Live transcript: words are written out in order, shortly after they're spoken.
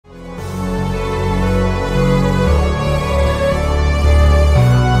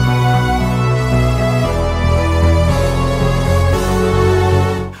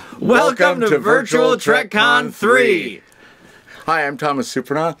Welcome to Virtual TrekCon 3. Hi, I'm Thomas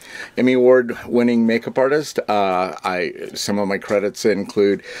Surprenant, Emmy Award-winning makeup artist. Some of my credits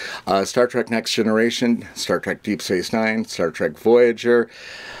include Star Trek Next Generation, Star Trek Deep Space Nine, Star Trek Voyager,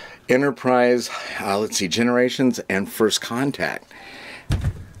 Enterprise, Generations, and First Contact.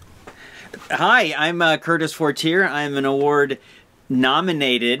 Hi, I'm Curtis Fortier. I'm an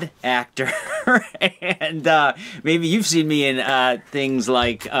award-nominated actor, and maybe you've seen me in things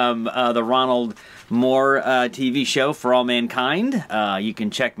like the Ronald Moore TV show For All Mankind. You can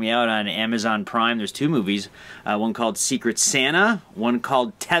check me out on Amazon Prime. There's two movies, one called Secret Santa, one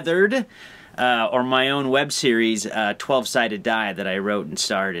called Tethered, or my own web series, 12-Sided Die, that I wrote and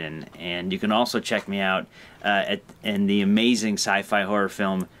starred in. And you can also check me out in the amazing sci-fi horror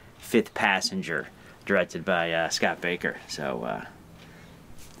film Fifth Passenger, directed by Scott Baker. So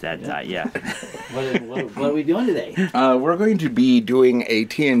yeah. What are we doing today? We're going to be doing a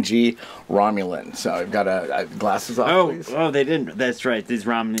TNG Romulan. So I've got glasses off, please. Oh, they didn't. That's right. These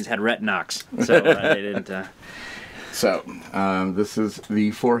Romulans had retinox, so they didn't. So this is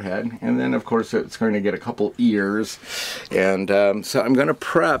the forehead, and then of course it's going to get a couple ears, and so I'm going to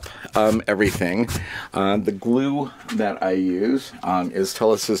prep everything. The glue that I use is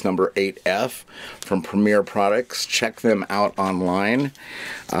Telesis number 8F from Premier Products. Check them out online.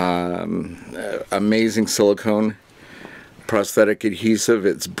 Amazing silicone prosthetic adhesive.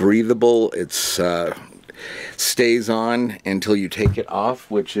 It's breathable. It's stays on until you take it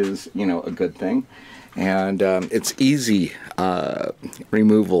off, which is, you know, a good thing. And it's easy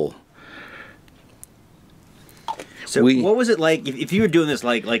removal. So what was it like if you were doing this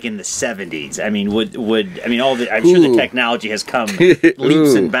like in the 70s? I mean, I'm sure the technology has come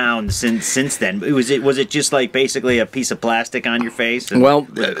leaps and bounds since then. Was it just like basically a piece of plastic on your face? And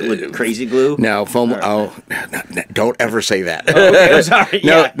with crazy glue? No, foam. Oh, don't ever say that. Oh, okay, I'm sorry.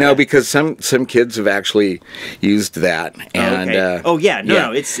 No, because some kids have actually used that. And you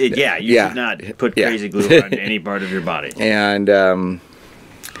should not put crazy glue on any part of your body. And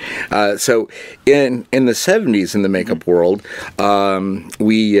so in the 70s in the makeup world,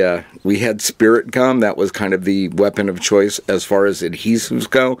 we had spirit gum. That was kind of the weapon of choice as far as adhesives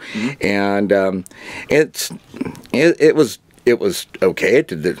go, and it was okay. It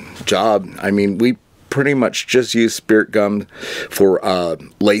did the job. I mean, we pretty much just used spirit gum for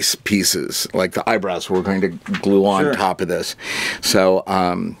lace pieces, like the eyebrows we're going to glue on top of this. So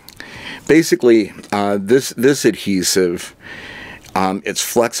basically, this adhesive. It's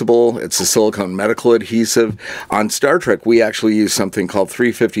flexible. It's a silicone medical adhesive. On Star Trek, we actually use something called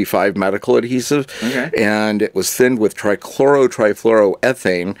 355 medical adhesive, and it was thinned with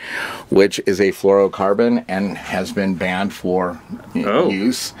trichlorotrifluoroethane, which is a fluorocarbon and has been banned for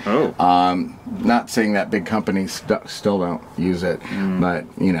use. Not saying that big companies still don't use it, but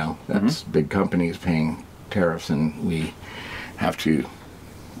you know, that's big companies paying tariffs, and we have to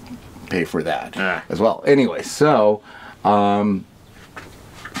pay for that as well. Anyway, so.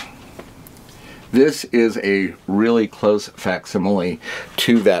 This is a really close facsimile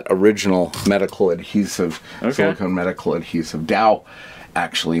to that original medical adhesive, silicone medical adhesive. Dow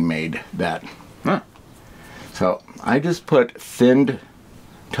actually made that. So I just put thinned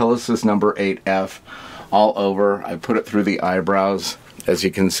Telesis number 8F all over. I put it through the eyebrows, as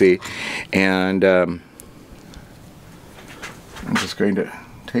you can see. And I'm just going to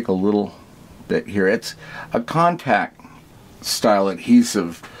take a little bit here. It's a contact style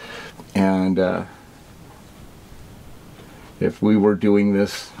adhesive. And if we were doing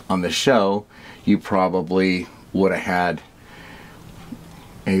this on the show, you probably would have had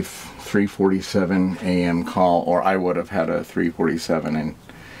a 3:47 a.m. call, or I would have had a 3:47, and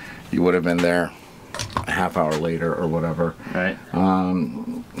you would have been there a half hour later or whatever. Right.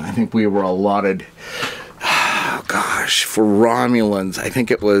 I think we were allotted. Oh gosh, for Romulans, I think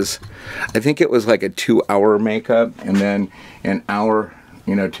it was like a 2-hour makeup, and then an hour,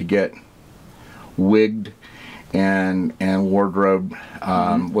 you know, to get wigged and wardrobe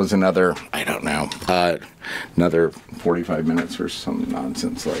was another, I don't know, another 45 minutes or some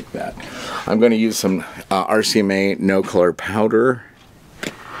nonsense like that. I'm going to use some RCMA no color powder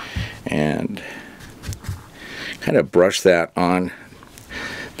and kind of brush that on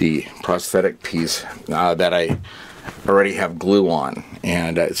the prosthetic piece that I already have glue on,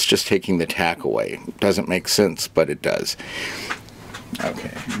 and it's just taking the tack away. Doesn't make sense, but it does.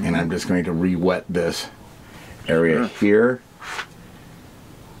 Okay, and I'm just going to re-wet this area here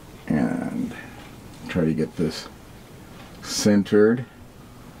and try to get this centered.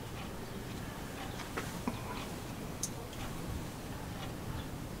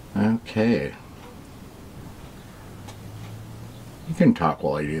 Okay. You can talk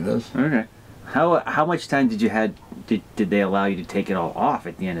while I do this. Okay. How much time did you did they allow you to take it all off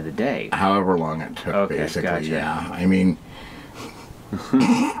at the end of the day? However long it took, Okay, basically. gotcha. Yeah. I mean,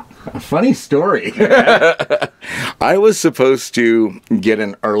 a funny story. I was supposed to get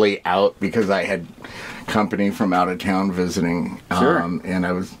an early out because I had company from out of town visiting. Sure. And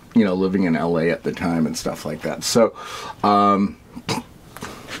I was, living in LA at the time and stuff like that. So, it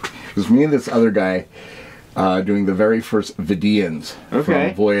was me and this other guy doing the very first Vidians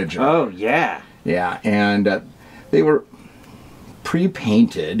from Voyager. Oh, yeah. Yeah, and they were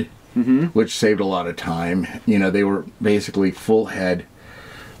pre-painted, which saved a lot of time. They were basically full head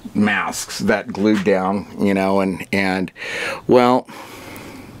masks that glued down, and well,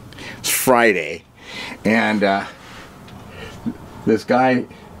 it's Friday, and this guy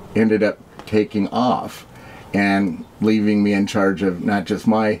ended up taking off and leaving me in charge of not just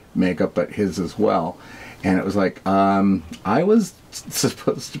my makeup, but his as well. And it was like, I was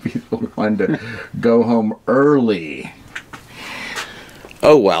supposed to be the one to go home early.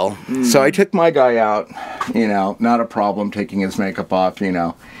 Oh, well. So I took my guy out, not a problem taking his makeup off,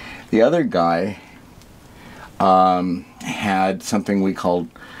 The other guy had something we called,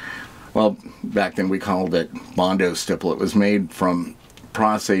 well, back then we called it Bondo Stipple. It was made from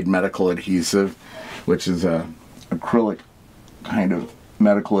Prosthetic medical adhesive, which is a acrylic kind of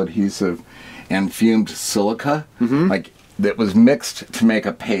medical adhesive, and fumed silica, like that was mixed to make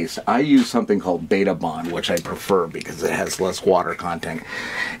a paste. I use something called Beta Bond, which I prefer because it has less water content.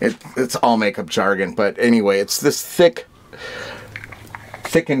 It's all makeup jargon, but anyway, it's this thickened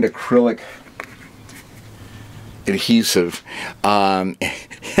acrylic adhesive, and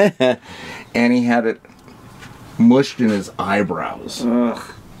he had it mushed in his eyebrows. Ugh.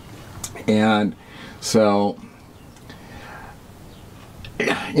 And so,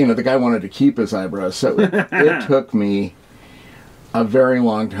 the guy wanted to keep his eyebrows, so it took me a very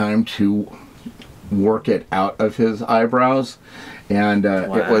long time to work it out of his eyebrows, and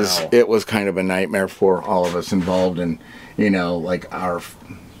Wow. it was kind of a nightmare for all of us involved. And like our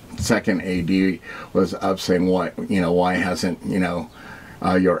second AD was up saying, why hasn't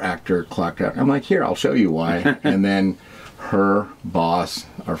your actor clocked out? I'm like, here, I'll show you why. And then her boss,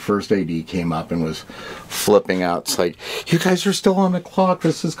 our first AD, came up and was flipping out. It's like, you guys are still on the clock.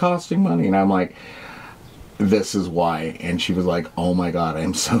 This is costing money. And I'm like, this is why. And she was like, oh my God,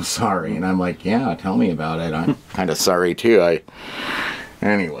 I'm so sorry. And I'm like, yeah, tell me about it. I'm kind of sorry too.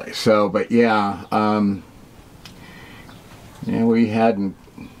 Anyway, so, but yeah, we had to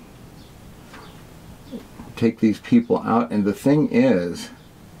take these people out. And the thing is,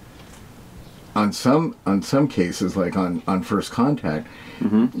 on some cases, like on First Contact,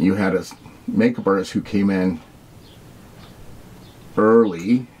 you had a makeup artist who came in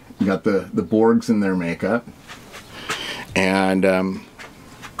early, got the Borgs in their makeup, and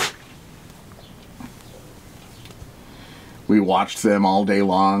we watched them all day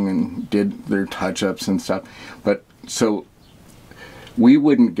long and did their touch-ups and stuff. But so we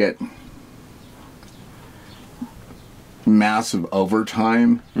wouldn't get massive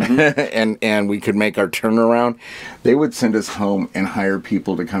overtime, and we could make our turnaround. They would send us home and hire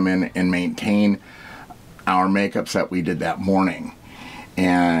people to come in and maintain our makeups that we did that morning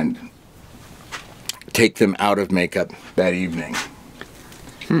and take them out of makeup that evening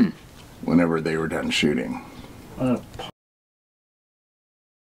whenever they were done shooting.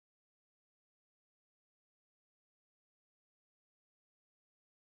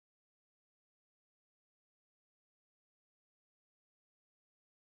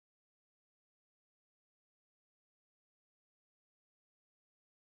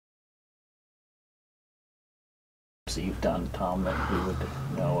 You've done, Tom, that we would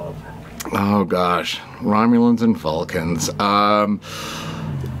know of? Oh gosh, Romulans and Vulcans.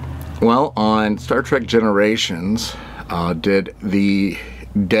 Well, on Star Trek Generations, did the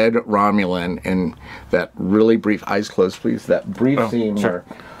dead Romulan in that really brief, eyes closed please, that brief scene where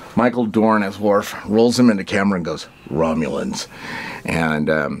Michael Dorn as Worf rolls him into camera and goes, Romulans. And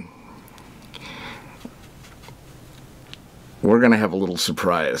we're going to have a little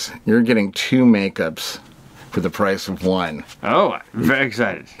surprise. You're getting 2 makeups for the price of 1. Oh, I'm very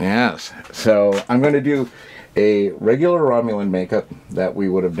excited. Yes. So I'm going to do a regular Romulan makeup that we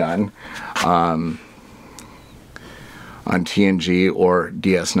would have done on TNG or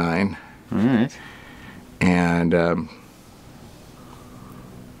DS9. All right. And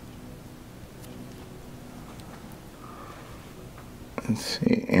let's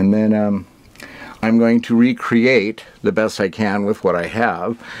see. And then I'm going to recreate the best I can with what I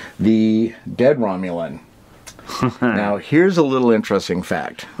have, the dead Romulan. Now, here's a little interesting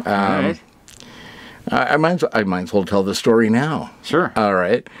fact. Right. I might as well tell the story now. Sure. All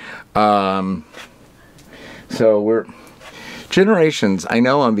right. So we're Generations. I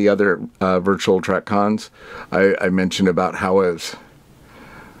know on the other virtual Trek cons, I mentioned about how I was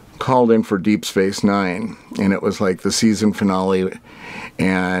called in for Deep Space Nine, and it was like the season finale,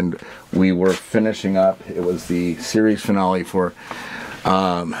 and we were finishing up. It was the series finale for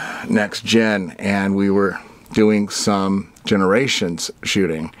Next Gen, and we were doing some Generations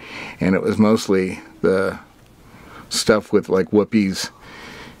shooting, and it was mostly the stuff with like Whoopi's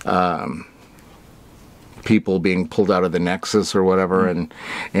people being pulled out of the Nexus or whatever,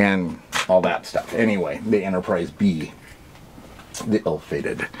 and all that stuff. Anyway, the Enterprise B, the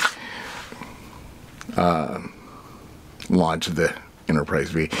ill-fated launch of the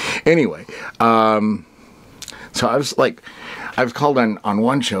Enterprise V. Anyway, so I was called on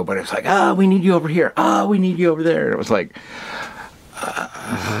one show, but it's like, we need you over here. We need you over there. And it was like,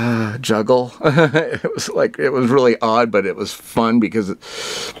 juggle. It was really odd, but it was fun because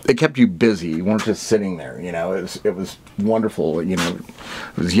it kept you busy. You weren't just sitting there, you know. It was wonderful. You know,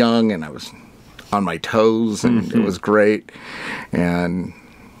 I was young and I was on my toes, and it was great. And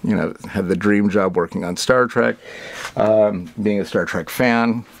you know, had the dream job working on Star Trek, being a Star Trek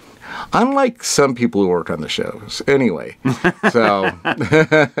fan. Unlike some people who worked on the shows. Anyway, so...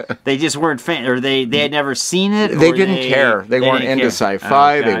 They just weren't fan, or they had never seen it? They didn't care. They weren't into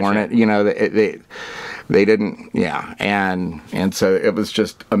sci-fi. Oh, gotcha. They weren't, you know, they didn't, yeah. And so it was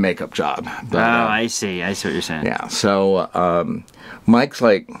just a makeup job. But, I see. I see what you're saying. Yeah, so Mike's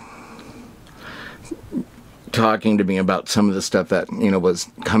like talking to me about some of the stuff that, you know, was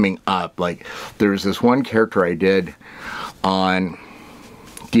coming up. Like, there's this one character I did on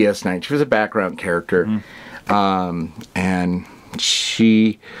DS9. She was a background character, and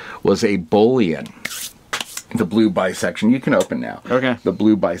she was a Bolian, the blue bisection. You can open now. Okay. The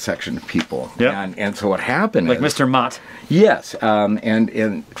blue bisection people. Yep. And so what happened like is... Mr. Mott. Yes,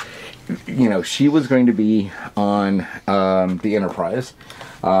 and you know, she was going to be on the Enterprise,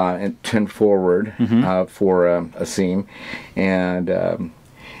 and 10 forward for a scene, and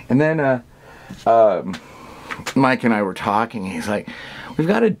then Mike and I were talking. He's like, we've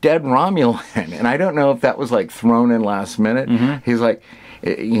got a dead Romulan, and I don't know if that was like thrown in last minute. He's like,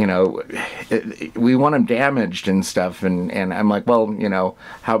 you know, we want him damaged and stuff, and I'm like, well, you know,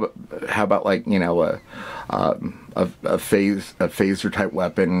 how about like, you know, a phaser type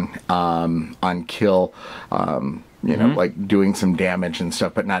weapon on kill, you know, like doing some damage and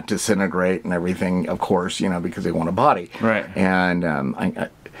stuff, but not disintegrate and everything, of course, you know, because they want a body. Right. And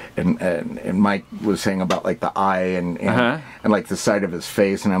and Mike was saying about like the eye and like the side of his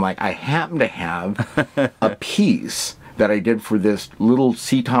face, and I'm like, I happen to have a piece that I did for this little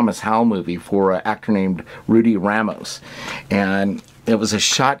C. Thomas Howell movie for an actor named Rudy Ramos, and it was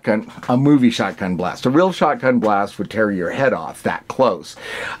a movie shotgun blast. A real shotgun blast would tear your head off that close.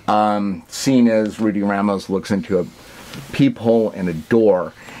 Seen as Rudy Ramos looks into a peephole in a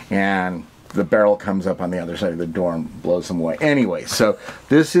door, and the barrel comes up on the other side of the door and blows them away. Anyway, so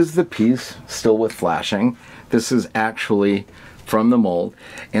this is the piece, still with flashing. This is actually from the mold.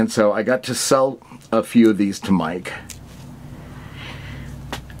 And so I got to sell a few of these to Mike.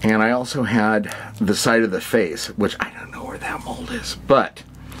 And I also had the side of the face, which I don't know where that mold is. But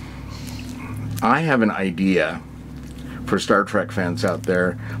I have an idea for Star Trek fans out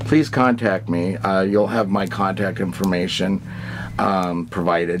there. Please contact me. You'll have my contact information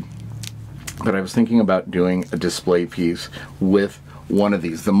provided. But I was thinking about doing a display piece with one of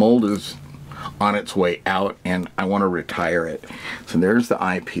these. The mold is on its way out, and I want to retire it. So there's the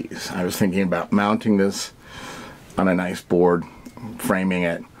eyepiece. I was thinking about mounting this on a nice board, framing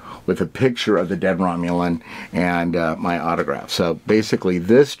it with a picture of the dead Romulan and my autograph. So basically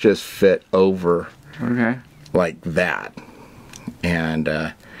this just fit over like that.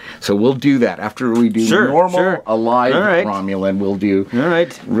 And so we'll do that after we do normal alive Romulan. We'll do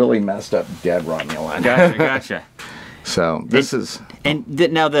really messed up dead Romulan. Gotcha. So this is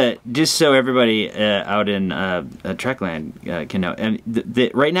now just so everybody out in Trekland can know,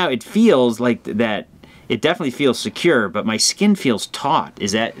 and right now it feels like that. It definitely feels secure, but my skin feels taut.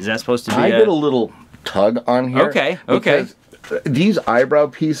 Is that supposed to be? I did a little tug on here. Okay. These eyebrow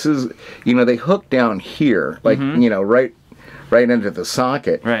pieces, you know, they hook down here, like you know, right into the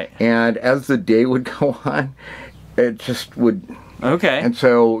socket. Right. And as the day would go on, it just would. Okay. And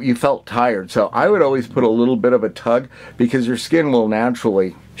so you felt tired. So I would always put a little bit of a tug because your skin will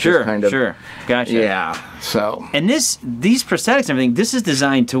naturally just kind of. Gotcha. Yeah. So. And these prosthetics and everything, this is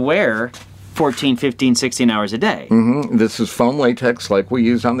designed to wear 14, 15, 16 hours a day. This is foam latex like we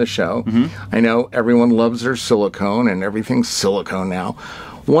use on the show. I know everyone loves their silicone and everything's silicone now.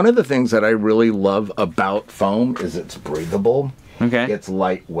 One of the things that I really love about foam is it's breathable. Okay. It's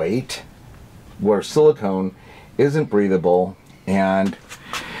lightweight, where silicone isn't breathable, and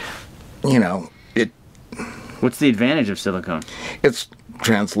you know, What's the advantage of silicone? it's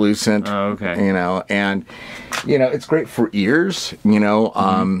translucent. Oh, okay. You know, and you know, it's great for ears, you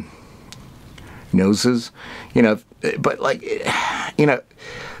know, noses, you know, but like, you know,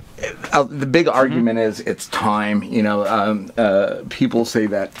 the big argument is it's time, you know. People say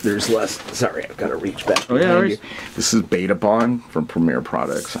that there's less. Sorry, I've got to reach back. Oh, yeah, behind you. This is Beta Bond from Premier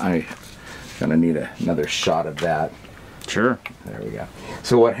Products. I'm gonna need another shot of that. Sure. There we go.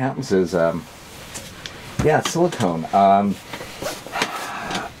 So what happens is, yeah, silicone.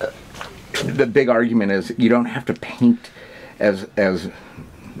 The big argument is you don't have to paint as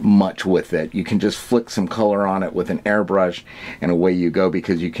much with it. You can just flick some color on it with an airbrush and away you go,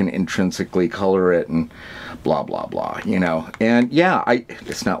 because you can intrinsically color it and blah blah blah, you know. And yeah,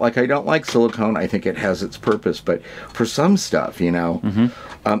 it's not like I don't like silicone. I think it has its purpose, but for some stuff, you know,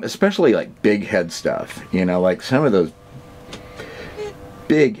 especially like big head stuff, you know, like some of those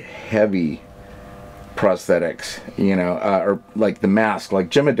big heavy prosthetics, you know, or like the mask, like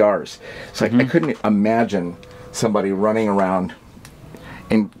Jim Adar's. It's like I couldn't imagine somebody running around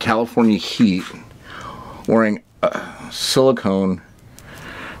in California heat wearing a silicone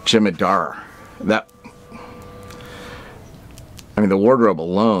Jim Adar. That, I mean, the wardrobe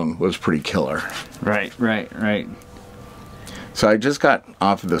alone was pretty killer. Right. So I just got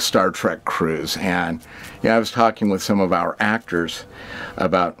off of the Star Trek cruise, and yeah, I was talking with some of our actors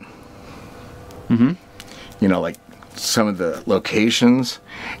about, you know, like some of the locations,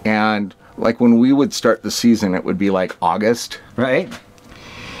 and like when we would start the season, it would be like August. Right.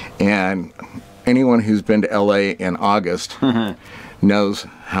 And anyone who's been to LA in August knows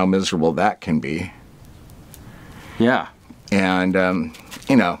how miserable that can be. Yeah. And,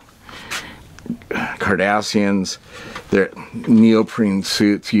 you know, Cardassians, their neoprene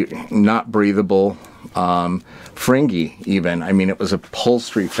suits, not breathable. Fringy, even. I mean, it was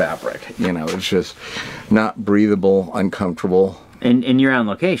upholstery fabric. You know, it's just not breathable, uncomfortable. And you're on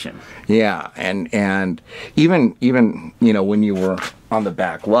location. Yeah, and even you know, when you were on the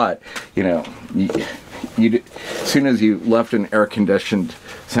back lot, you know, you as soon as you left an air-conditioned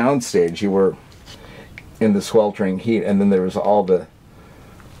soundstage, you were in the sweltering heat, and then there was all the,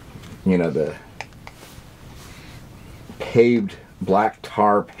 you know, the paved, black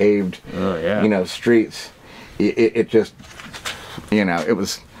tar paved, you know, streets. It just, you know, it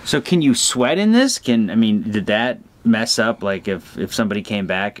was. So can you sweat in this? I mean, did that mess up, like if somebody came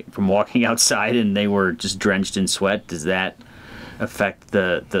back from walking outside and they were just drenched in sweat, does that affect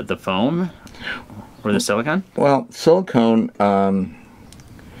the foam or the silicone? Well, silicone,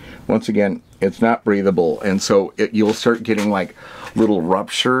 once again, it's not breathable, and so you'll start getting like little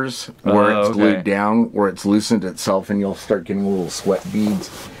ruptures where it's glued down, where it's loosened itself, and you'll start getting little sweat beads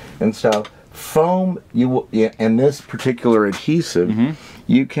and stuff. Foam, and this particular adhesive,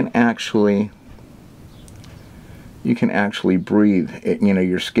 you can actually breathe. You know,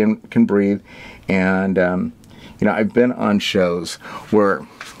 your skin can breathe, and you know, I've been on shows where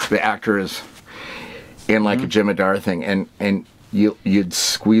the actor is in like a Jim Adar thing, and you'd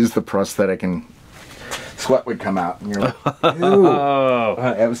squeeze the prosthetic and sweat would come out, and you're like, ew,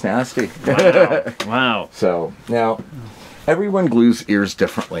 that was nasty. Wow. So now everyone glues ears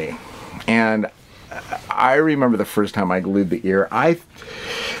differently, and I remember the first time I glued the ear.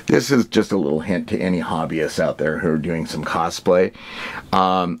 This is just a little hint to any hobbyists out there who are doing some cosplay.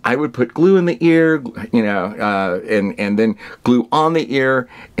 I would put glue in the ear, you know, and then glue on the ear,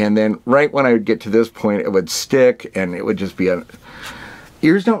 and then right when I would get to this point, it would stick, and it would just be a.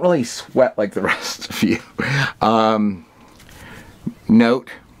 Ears don't really sweat like the rest of you. Note: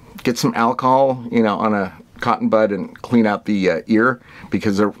 get some alcohol, you know, on a cotton bud and clean out the ear,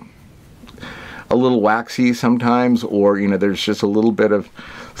 because they're a little waxy sometimes, or you know, there's just a little bit of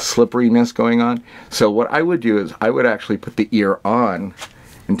slipperiness going on. So what I would do is I would actually put the ear on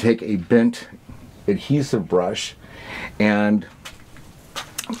and take a bent adhesive brush and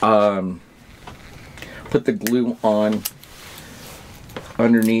put the glue on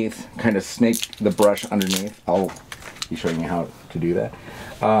underneath, kind of snake the brush underneath. I'll be showing you how to do that.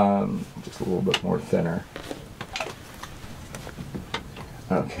 Just a little bit more thinner.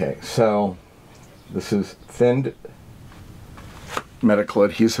 Okay, so this is thinned medical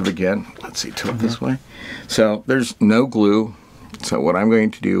adhesive again. Let's see, tilt this way. So there's no glue. So what I'm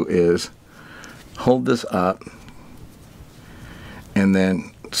going to do is hold this up and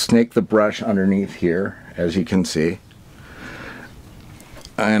then snake the brush underneath here, as you can see.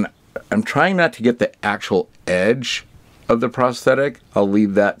 And I'm trying not to get the actual edge of the prosthetic. I'll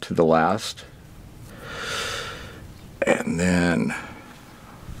leave that to the last. And then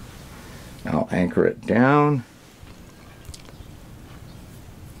I'll anchor it down.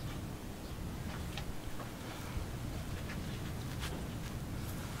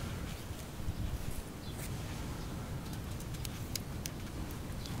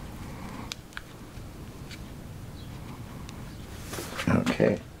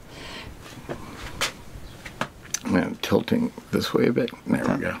 Okay. I'm tilting this way a bit. There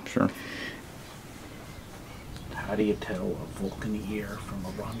we go. Sure. How do you tell a Vulcan ear from a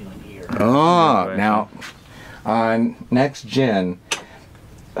Romulan ear? Oh, now on next gen,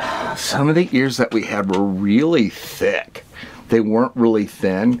 some of the ears that we had were really thick. They weren't really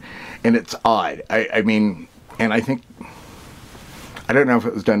thin, and it's odd. I mean, and I think, I don't know if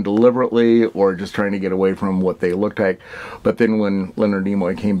it was done deliberately or just trying to get away from what they looked like. But then when Leonard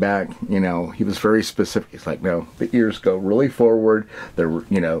Nimoy came back, you know, he was very specific. He's like, no, the ears go really forward. They're,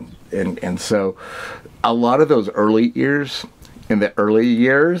 you know, and so a lot of those early ears in the early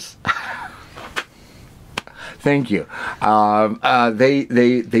years, thank you.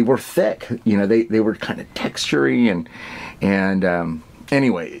 They were thick. You know, they were kind of textury and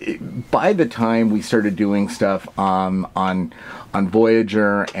anyway, by the time we started doing stuff on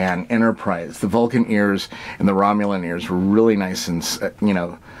Voyager and Enterprise, the Vulcan ears and the Romulan ears were really nice and, you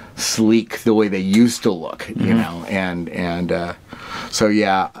know, sleek the way they used to look, you know, and so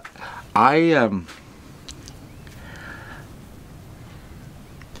yeah,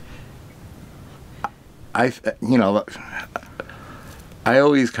 you know, I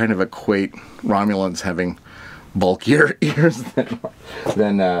always kind of equate Romulans having bulkier ears than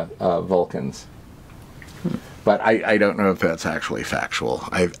Vulcans. But I don't know if that's actually factual.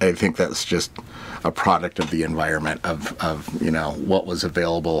 I think that's just a product of the environment of you know, what was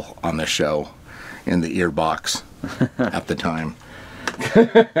available on the show in the ear box at the time.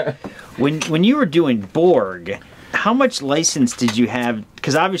 When you were doing Borg, how much license did you have?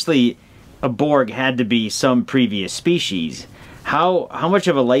 Because obviously a Borg had to be some previous species. How much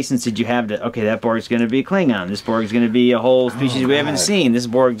of a license did you have to, okay, that Borg's going to be a Klingon, this Borg's going to be a whole species we haven't seen, this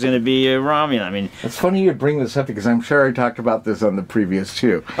Borg's going to be a Romulan? I mean, it's funny you bring this up because I'm sure I talked about this on the previous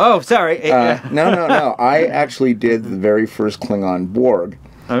two. Oh, sorry. No. I actually did the very first Klingon Borg.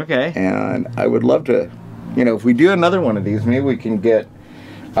 Okay. And I would love to, you know, if we do another one of these, maybe we can get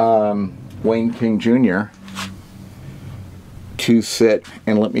Wayne King Jr. to sit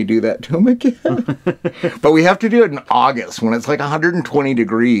and let me do that to him again. But we have to do it in August when it's like 120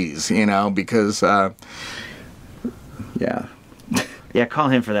 degrees, you know, because, yeah. Yeah, call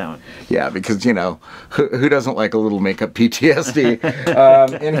him for that one. Yeah, because, you know, who doesn't like a little makeup PTSD?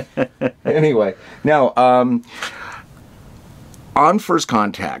 Anyway, no, on First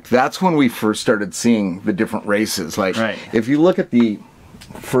Contact, that's when we first started seeing the different races. Like, if you look at the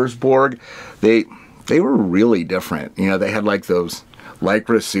first Borg, they were really different. You know, they had like those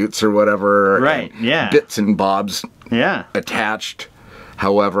Lycra suits or whatever. Right, yeah. Bits and bobs attached,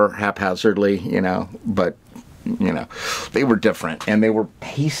 however, haphazardly, you know, but, you know, they were different and they were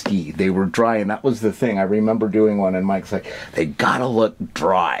pasty. They were dry, and that was the thing. I remember doing one and Mike's like, they gotta look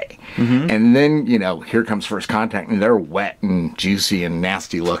dry. And then, you know, here comes First Contact and they're wet and juicy and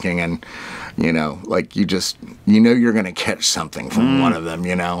nasty looking, and you know, like you know you're going to catch something from one of them,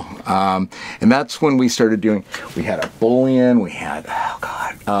 you know. And that's when we started doing, we had a bullion, we had, oh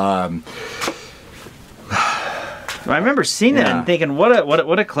God. I remember seeing that and thinking,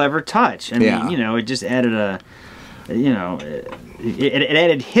 what a clever touch. I mean, you know, it just added a, you know, it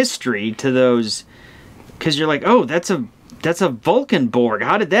added history to those, because you're like, oh, that's a Vulcan Borg.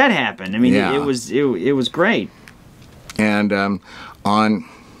 How did that happen? I mean, it was great. And on,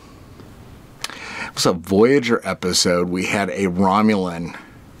 it was a Voyager episode, we had a Romulan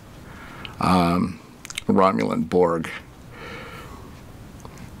Borg,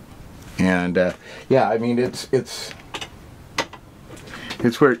 and yeah, I mean it's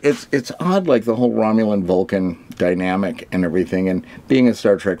weird. It's odd, like the whole Romulan Vulcan dynamic and everything. And being a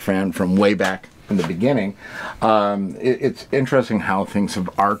Star Trek fan from way back in the beginning, it's interesting how things have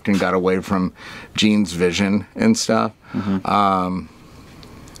arced and got away from Gene's vision and stuff.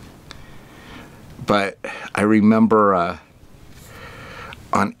 But I remember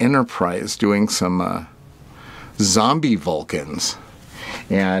on Enterprise doing some zombie Vulcans.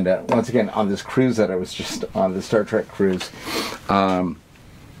 And once again, on this cruise that I was just on, the Star Trek cruise,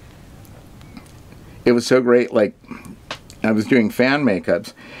 it was so great. Like, I was doing fan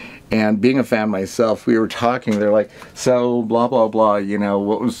makeups, and being a fan myself, we were talking, they're like, so blah, blah, blah, you know,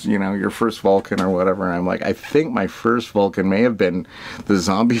 what was, you know, your first Vulcan or whatever? And I'm like, I think my first Vulcan may have been the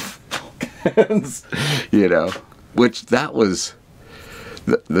zombie Vulcans, you know. which that was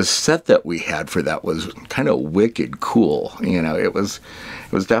the set that we had for that was kind of wicked cool. You know, it was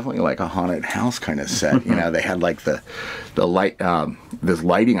definitely like a haunted house kind of set. You know, they had like the light, this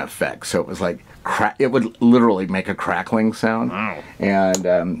lighting effect, so it was like it would literally make a crackling sound. Wow. And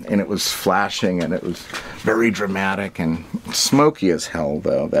it was flashing, and it was very dramatic and smoky as hell,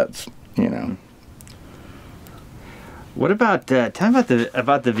 though. That's, you know. What about tell me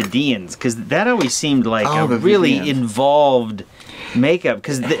about the Vidians, because that always seemed like a really Vidians. Involved makeup.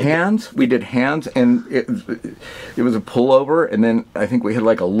 Because hands, we did hands, and it was a pullover, and then I think we had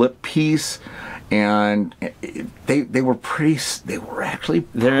like a lip piece, and they were actually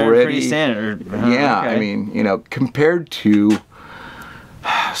pretty standard. Yeah, okay. I mean, you know, compared to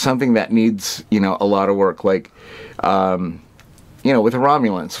something that needs, you know, a lot of work, like. You know, with a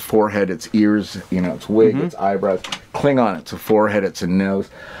Romulan, it's forehead, it's ears, you know, it's wig, it's eyebrows. Klingon, it's a forehead, it's a nose.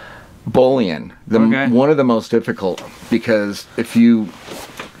 Bolian, one of the most difficult, because if you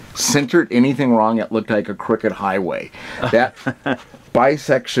centered anything wrong, it looked like a crooked highway. That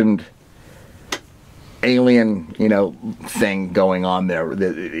bisectioned alien, you know, thing going on there,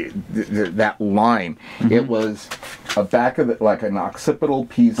 that line, it was a back of it, like an occipital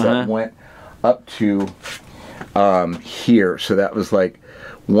piece that went up to here, so that was like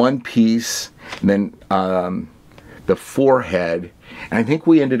one piece, and then the forehead, and I think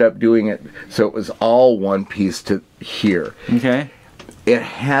we ended up doing it so it was all one piece to here. Okay. It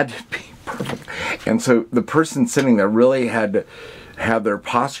had to be perfect, and so the person sitting there really had to have their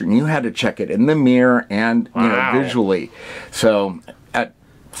posture, and you had to check it in the mirror and you know, visually. So at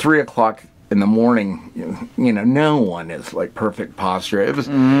 3 o'clock in the morning, you know, no one is like perfect posture. It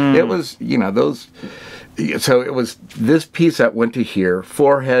was, you know, those. So it was this piece that went to here: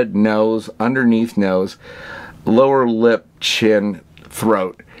 forehead, nose, underneath nose, lower lip, chin,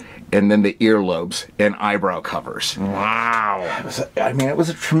 throat, and then the earlobes and eyebrow covers. Wow. I mean, it was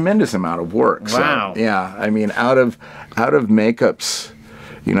a tremendous amount of work. Wow. So, yeah, I mean, out of makeups,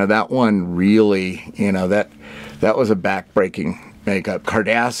 you know, that one really, you know, that was a back-breaking makeup.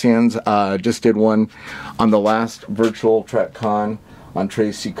 Cardassians just did one on the last virtual TrekCon on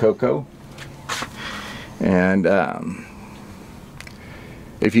Tracy Coco. And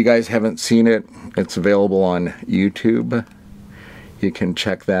if you guys haven't seen it, it's available on YouTube. You can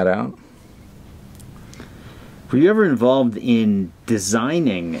check that out. Were you ever involved in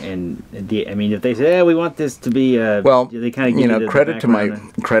designing? And I mean, if they say, "Hey, we want this to be," well, they kind of give you know, the credit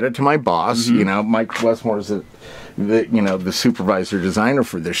to my boss. You know, Mike Westmore is the supervisor designer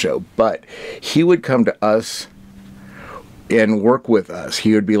for the show, but he would come to us and work with us.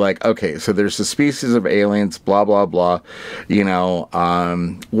 He would be like, okay, so there's a species of aliens, blah, blah, blah, you know,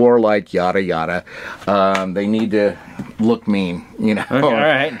 warlike, yada, yada. They need to look mean, you know. Okay, all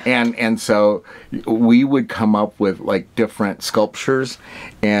right. And so we would come up with like different sculptures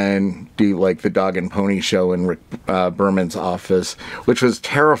and do like the dog and pony show in Rick Berman's office, which was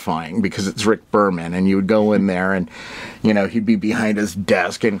terrifying because it's Rick Berman, and you would go in there and, you know, he'd be behind his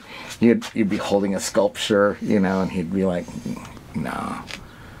desk and you'd be holding a sculpture, you know, and he'd be like, no.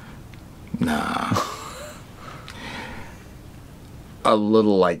 A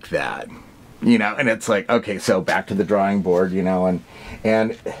little like that, you know, and it's like, okay, so back to the drawing board, you know, and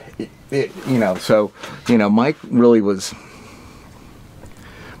it you know, so, you know, Mike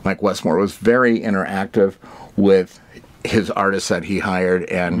Westmore was very interactive with his artists that he hired,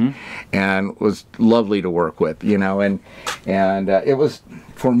 and was lovely to work with, you know, and it was,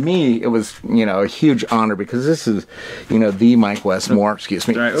 for me, it was, you know, a huge honor because this is, you know, the Mike Westmore, excuse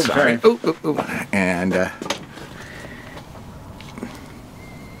me, sorry. And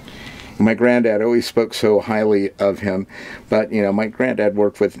my granddad always spoke so highly of him, but, you know, my granddad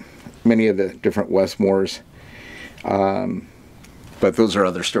worked with many of the different Westmores, but those are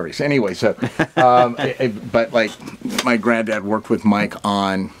other stories. Anyway, so, but like, my granddad worked with Mike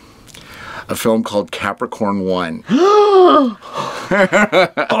on a film called Capricorn 1. Oh!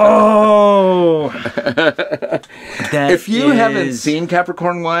 If you haven't seen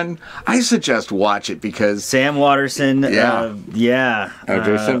Capricorn 1, I suggest watch it because... Sam Waterston, O.J.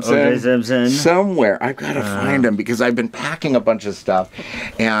 Simpson. Somewhere. I've got to find him because I've been packing a bunch of stuff,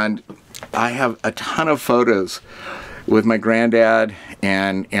 and I have a ton of photos with my granddad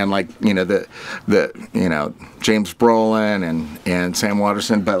and like, you know, the you know, James Brolin and Sam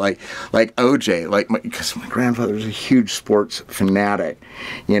Waterston, but like OJ, like, because my grandfather's a huge sports fanatic,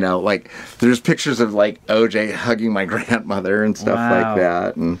 you know, like there's pictures of like OJ hugging my grandmother and stuff like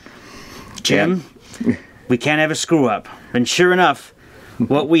that. And Jim, we can't have a screw up. And sure enough,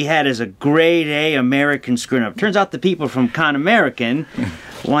 what we had is a grade A American screw up. Turns out the people from Con American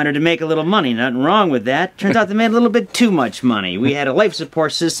wanted to make a little money. Nothing wrong with that. Turns out they made a little bit too much money. We had a life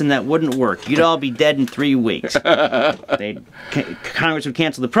support system that wouldn't work. You'd all be dead in 3 weeks. Congress would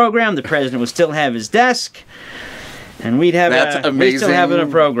cancel the program. The president would still have his desk. And we'd have we'd still have a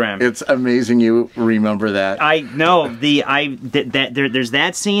program. It's amazing you remember that. I know there's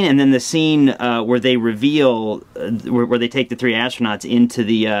that scene, and then the scene where they reveal where they take the 3 astronauts into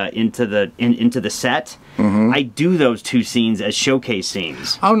the set. Mm-hmm. I do those 2 scenes as showcase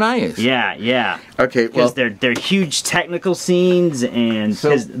scenes. Oh, nice. Yeah, yeah. Okay, well, because they're huge technical scenes, and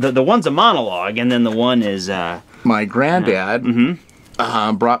because the one's a monologue, and then the one is my granddad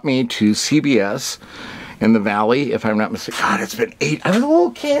brought me to CBS in the Valley, if I'm not mistaken. God, it's been 8. I was a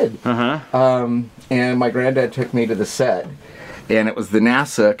little kid. And my granddad took me to the set, and it was the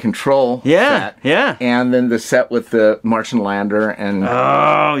NASA control set. Yeah. And then the set with the Martian lander, and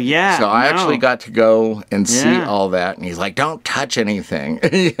oh yeah. So I actually got to go and see all that, and he's like, "Don't touch anything."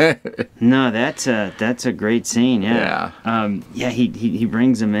 No, that's a great scene. Yeah. Yeah. He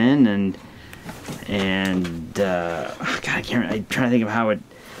brings him in, and God, I can't. I'm trying to think of how it.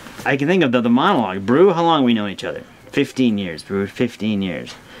 I can think of the monologue. Brew, how long have we known each other? 15 years, Brew. 15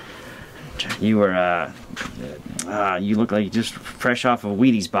 years. You were, you look like just fresh off of a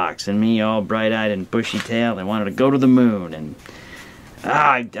Wheaties box, and me all bright-eyed and bushy-tailed. I wanted to go to the moon, and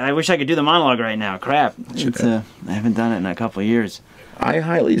I wish I could do the monologue right now. Crap. I haven't done it in a couple of years. I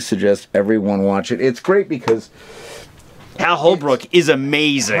highly suggest everyone watch it. It's great because Hal Holbrook is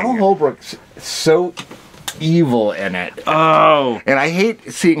amazing. Hal Holbrook's so evil in it. Oh. And I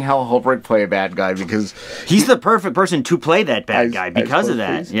hate seeing Hal Holbrook play a bad guy because he's the perfect person to play that bad guy because of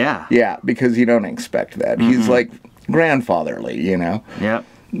that. Yeah. Yeah, because you don't expect that. Mm-hmm. He's like grandfatherly, you know. Yep.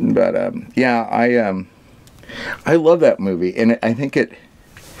 But yeah, I love that movie, and I think it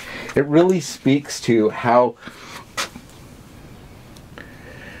really speaks to how,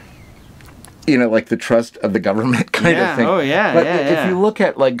 you know, like the trust of the government kind of thing. Oh, yeah, but if you look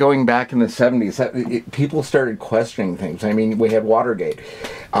at, like, going back in the 70s, people started questioning things. I mean, we had Watergate.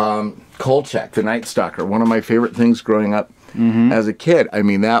 Kolchak, the Night Stalker, one of my favorite things growing up as a kid. I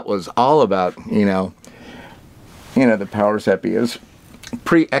mean, that was all about, you know, the powers that be. It was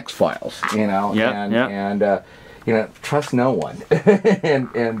pre-X-Files, you know, and you know, trust no one.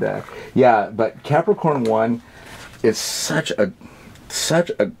 Yeah, but Capricorn 1 is such a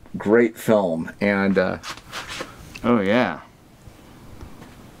great film, and oh yeah,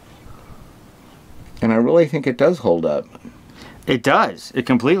 and I really think it does hold up. It does. It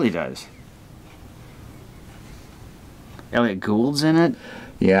completely does. Elliot Gould's in it.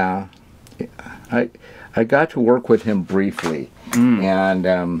 Yeah, I got to work with him briefly, and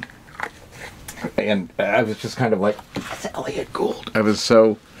I was just kind of like, that's Elliot Gould. I was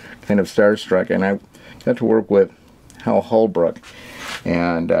so kind of starstruck, and I got to work with Hal Holbrook,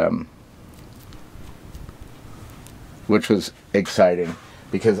 and which was exciting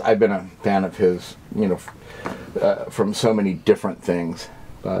because I've been a fan of his, you know, from so many different things.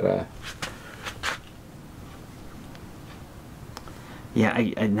 But yeah,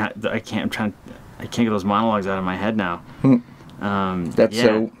 I can't get those monologues out of my head now. That's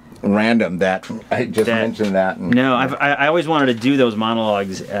so random that I just mentioned that. And, no, I always wanted to do those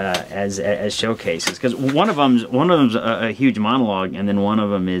monologues as showcases, because one of them's a huge monologue, and then one of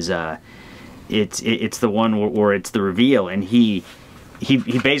them is it's the one where it's the reveal, and he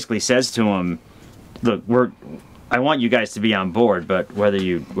basically says to him, look, I want you guys to be on board, but whether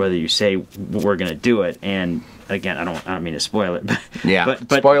you say we're gonna do it, and again, I don't mean to spoil it, but yeah,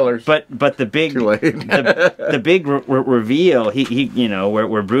 but spoilers. But the big the big reveal, he you know,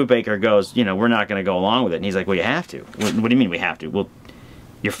 where Brubaker goes, you know, we're not going to go along with it, and he's like, well, you have to. What do you mean we have to? Well,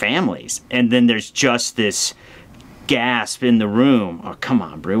 your families, and then there's just this gasp in the room. Oh, come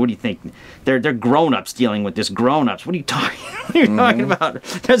on, Brew. What do you think? They're grown-ups dealing with this. Grown-ups. What are you talking about?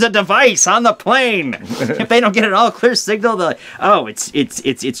 There's a device on the plane. If they don't get an all-clear signal, they're like, oh, it's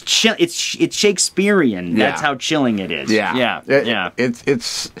Shakespearean. Yeah. That's how chilling it is. Yeah. Yeah.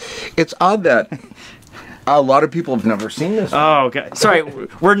 It's odd that a lot of people have never seen this one. Oh, okay. Sorry,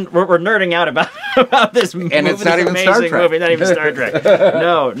 we're nerding out about this movie. And it's not even Star Trek. Movie, not even Star Trek.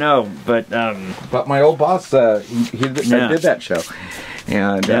 No, but my old boss, I did that show,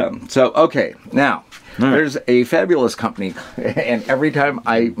 and so okay, now there's a fabulous company, and every time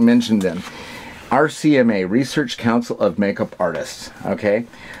I mention them, RCMA, Research Council of Makeup Artists. Okay,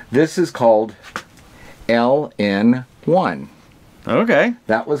 this is called LN1. Okay,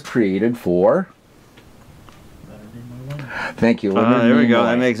 that was created for. Thank you. There we go.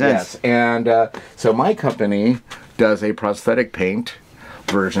 That makes sense. Yes. And so my company does a prosthetic paint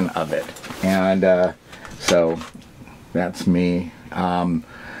version of it. And so that's me.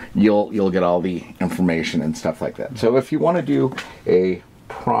 you'll get all the information and stuff like that. So if you want to do a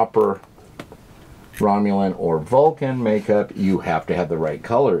proper Romulan or Vulcan makeup, you have to have the right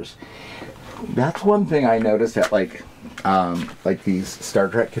colors. That's one thing I noticed at like these Star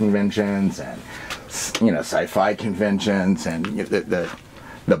Trek conventions and sci-fi conventions and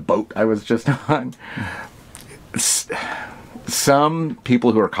the boat I was just on. Some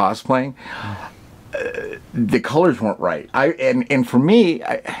people who are cosplaying, the colors weren't right. And for me,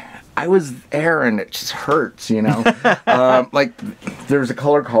 I was there and it just hurts, like there's a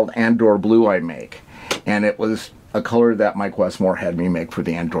color called Andor Blue I make, and it was a color that Mike Westmore had me make for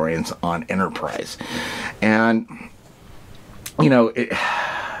the Andorians on Enterprise. And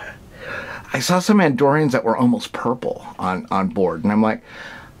I saw some Andorians that were almost purple on board, and I'm like,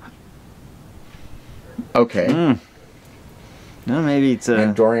 okay. No, maybe it's a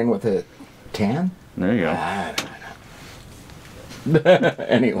Andorian with a tan. There you go. I don't know.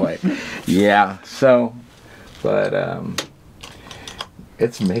 Anyway, yeah. So, but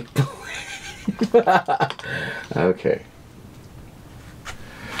it's make believe. Okay.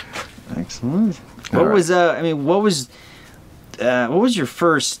 Excellent. What was your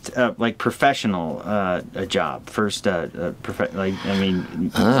first like professional job? First was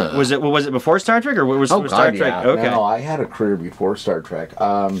it before Star Trek or was Star Trek? Yeah. Okay. No, I had a career before Star Trek.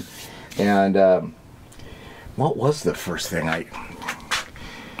 What was the first thing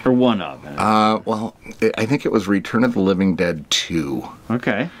or one of? Well, I think it was Return of the Living Dead 2.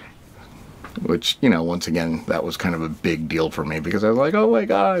 Okay. Which, once again, that was kind of a big deal for me because I was like, oh my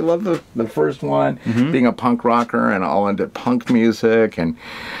God, I love the first one, being a punk rocker and all into punk music and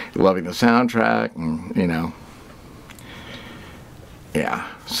loving the soundtrack and, yeah.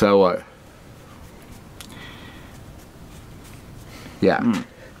 So, yeah.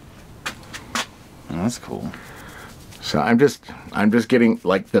 Oh, that's cool. So I'm just getting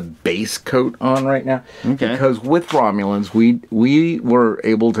like the base coat on right now. Okay. Because with Romulans, we were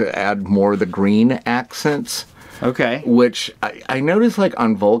able to add more of the green accents. Okay. Which I noticed like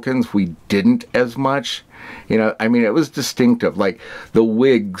on Vulcans we didn't as much. I mean it was distinctive. Like the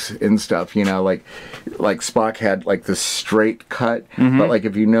wigs and stuff, like Spock had like the straight cut. But like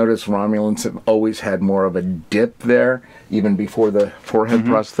if you notice Romulans have always had more of a dip there, even before the forehead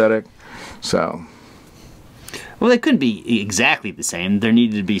prosthetic. So well, they couldn't be exactly the same. There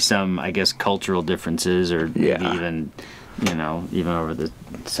needed to be some, I guess, cultural differences, or maybe even, even over the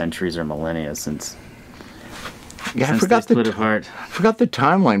centuries or millennia since. Yeah, I forgot they split apart. I forgot the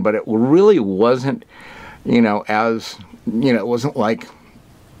timeline, but it really wasn't, as it wasn't like,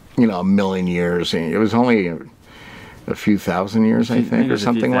 a million years. It was only a few thousand years, I think, or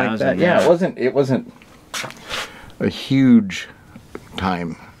something like that. Yeah, it wasn't a huge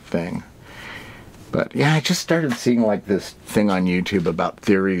time thing. But yeah, I just started seeing like this thing on YouTube about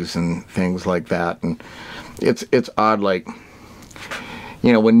theories and things like that, and it's odd. Like,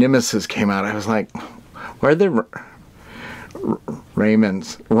 when Nemesis came out, I was like, why are the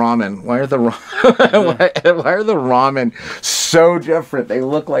ramen? Why are the why are the ramen so different? They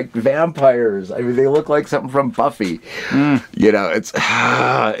look like vampires. I mean, they look like something from Buffy. It's.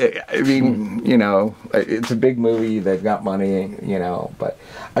 I mean, it's a big movie. They've got money. But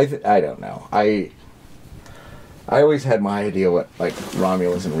I don't know. I always had my idea what like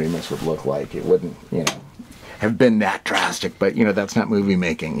Romulus and Remus would look like. It wouldn't, have been that drastic. But that's not movie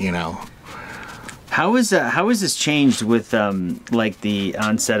making. How has this changed with like the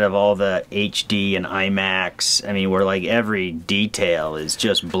onset of all the HD and IMAX? I mean, where like every detail is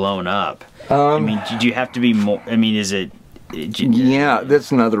just blown up. I mean, did you have to be more? I mean, is it? Yeah,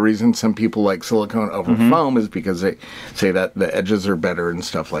 that's another reason some people like silicone over foam is because they say that the edges are better and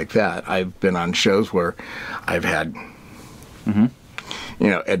stuff like that. I've been on shows where I've had,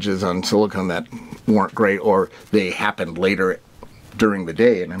 edges on silicone that weren't great, or they happened later during the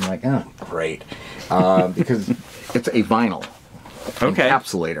day, and I'm like, oh, great, because it's a vinyl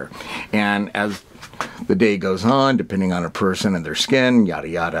encapsulator, and as the day goes on, depending on a person and their skin, yada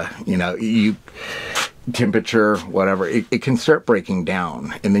yada, temperature, whatever, it can start breaking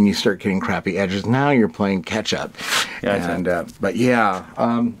down, and then you start getting crappy edges. Now you're playing catch up. But yeah,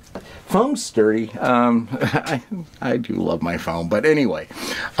 foam's sturdy. I do love my foam, but anyway,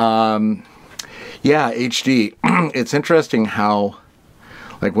 yeah, HD. It's interesting how,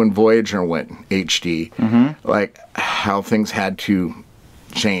 like when Voyager went HD, like how things had to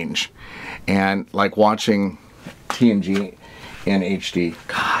change, and like watching TNG in HD.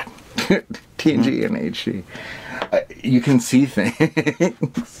 God. TNG and HD, you can see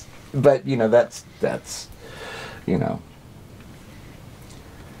things, but that's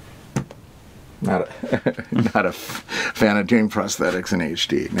not a, not a fan of doing prosthetics in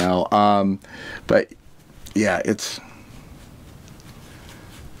HD. No, but yeah, it's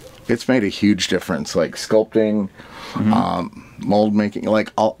made a huge difference. Like sculpting, mold making,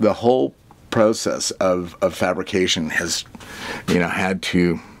 like the whole process of fabrication has, had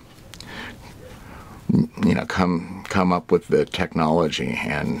to, come up with the technology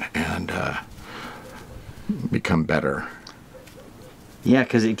and become better. Yeah,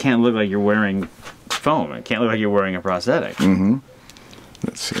 because it can't look like you're wearing foam. It can't look like you're wearing a prosthetic.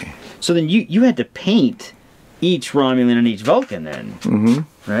 Let's see. So then you had to paint each Romulan and each Vulcan then.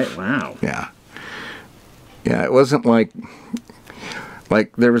 Right? Wow. Yeah. Yeah, it wasn't like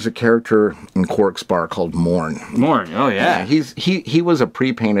there was a character in Quark's Bar called Morn. Morn, oh yeah. He was a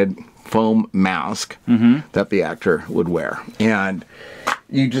pre-painted foam mask that the actor would wear. And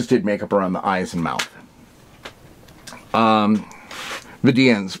you just did makeup around the eyes and mouth.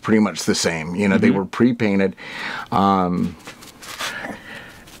 Vidian's pretty much the same. They were pre-painted. And,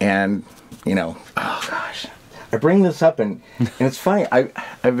 oh gosh. I bring this up and it's funny.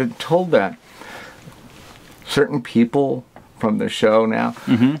 I've been told that certain people from the show now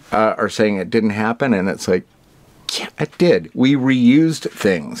are saying it didn't happen, and it's like, yeah, it did. We reused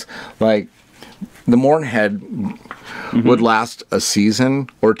things. Like the Morn head would last a season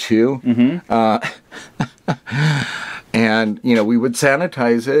or two. And, we would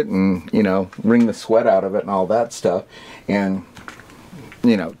sanitize it and, wring the sweat out of it and all that stuff. And,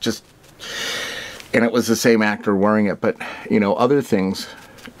 and it was the same actor wearing it. But, other things,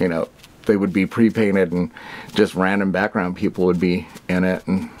 they would be pre-painted and just random background people would be in it.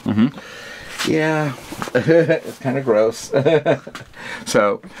 And, yeah, it's kind of gross.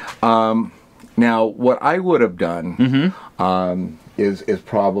 So, now what I would have done is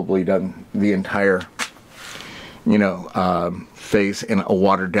probably done the entire face in a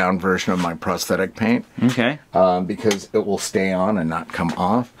watered down version of my prosthetic paint. Okay. Because it will stay on and not come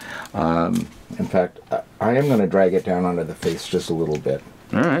off. In fact, I am going to drag it down onto the face just a little bit.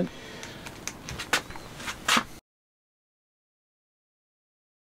 All right.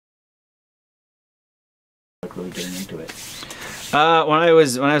 Really getting into it. When I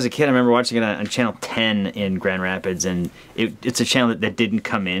was a kid, I remember watching it on Channel 10 in Grand Rapids, and it's a channel that didn't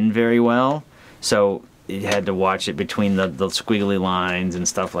come in very well, so you had to watch it between the squiggly lines and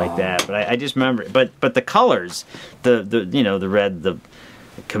stuff like that. But I just remember, but the colors, the red, the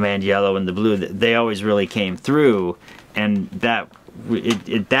command yellow, and the blue, they always really came through, and that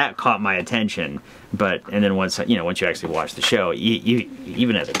caught my attention. And then once you actually watch the show,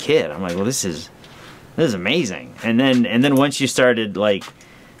 even as a kid, I'm like, well, this is amazing. And then once you started, like,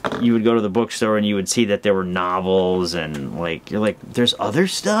 you would go to the bookstore and you would see that there were novels, and you're like, there's other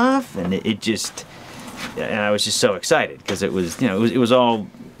stuff, and and I was just so excited because it was, it was all,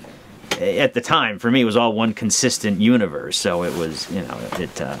 at the time for me, it was all one consistent universe. So it was,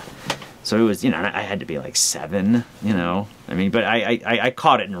 so it was, I had to be like 7, I mean, but I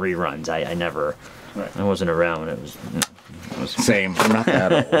caught it in reruns. I never, I wasn't around when it was. Same. I'm not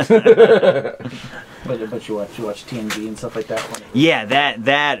that old. But you watch TNG and stuff like that. Yeah,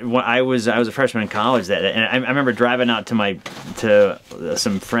 that when I was a freshman in college. And I remember driving out to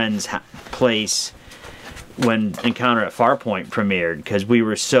some friend's place when Encounter at Farpoint premiered, because we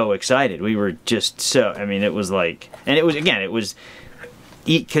were so excited. We were just so. I mean, it was like, and it was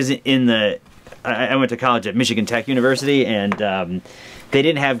because I went to college at Michigan Tech University, and they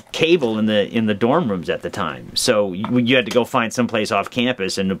didn't have cable in the dorm rooms at the time, so you had to go find someplace off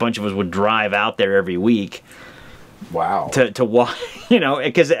campus, and a bunch of us would drive out there every week. Wow. To watch,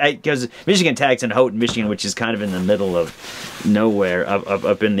 because Michigan Tech's in Houghton, Michigan, which is kind of in the middle of nowhere,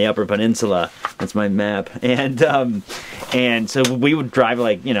 up in the Upper Peninsula. That's my map, and so we would drive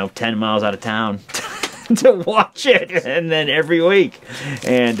 10 miles out of town to watch it, and then every week,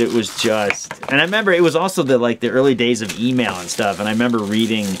 and it was just, and I remember it was also the early days of email and stuff, and I remember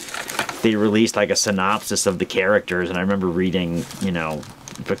reading, they released a synopsis of the characters, and I remember reading,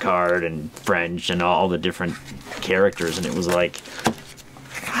 Picard and French and all the different characters, and it was like,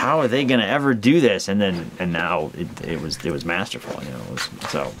 how are they gonna ever do this? And now it was masterful,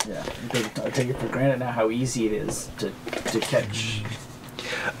 so yeah. I take it for granted now how easy it is to catch.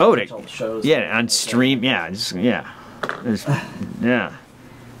 Oh, all the shows. Yeah, on stream. Yeah, yeah.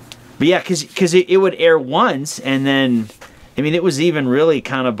 But yeah, because it would air once, and then, I mean, it was even really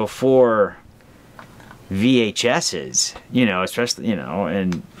kind of before VHSs, especially,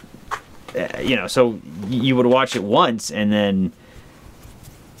 and, so you would watch it once, and then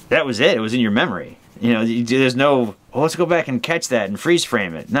that was it. It was in your memory. There's no, oh, let's go back and catch that and freeze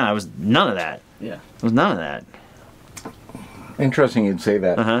frame it. No, it was none of that. Yeah. It was none of that. Interesting you'd say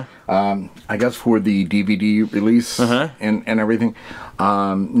that. I guess for the DVD release and everything,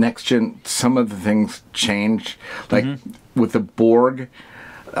 next gen, some of the things changed. Like with the Borg,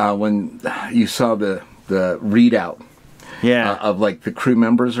 when you saw the readout of like the crew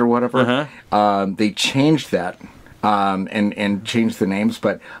members or whatever, they changed that. And changed the names,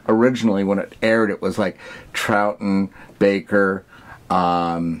 but originally when it aired, it was like Troughton, Baker,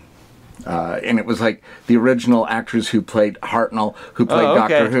 and it was like the original actors who played Hartnell, who played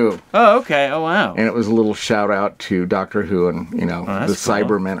Doctor Who. Oh, okay. Oh, wow. And it was a little shout out to Doctor Who and, you know, the cool.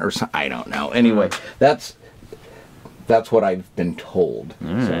 Cybermen or something. I don't know. Anyway, that's what I've been told.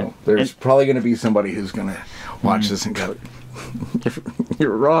 So there's probably going to be somebody who's going to watch this and go,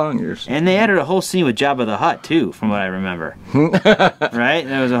 you're wrong. And they added a whole scene with Jabba the Hutt too, from what I remember. Right?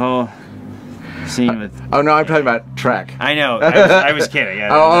 There was a whole scene with. Oh no, I'm talking about Trek. I know. I was kidding.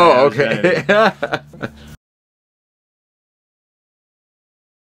 Yeah, okay.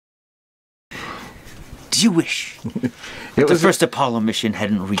 Do you wish the first Apollo mission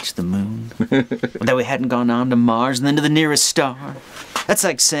hadn't reached the moon? That we hadn't gone on to Mars and then to the nearest star? That's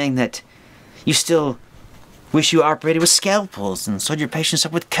like saying that you still wish you operated with scalpels and sewed your patients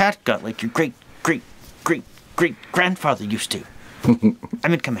up with catgut like your great-great-great-great-grandfather used to.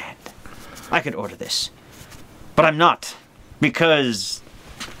 I'm in command. I could order this. But I'm not. Because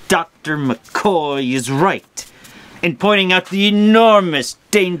Dr. McCoy is right in pointing out the enormous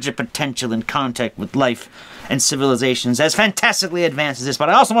danger potential in contact with life and civilizations as fantastically advanced as this. But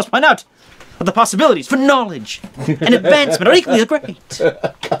I also must point out that the possibilities for knowledge and advancement are equally great.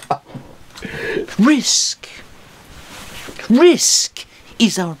 Risk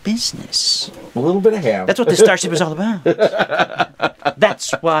is our business. A little bit of ham. That's what this starship is all about.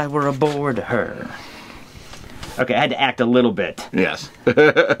 That's why we're aboard her. Okay, I had to act a little bit. Yes.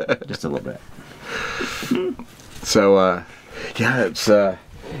 Just a little bit. So, yeah, it's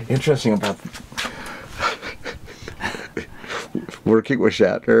interesting about working with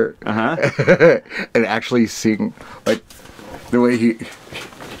Shatner and actually seeing, like, the way he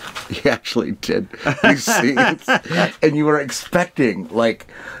actually did these scenes, and you were expecting like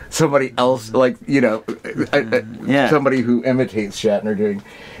somebody else, like, you know, somebody who imitates Shatner doing,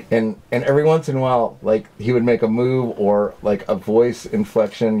 and every once in a while, like, he would make a move or like a voice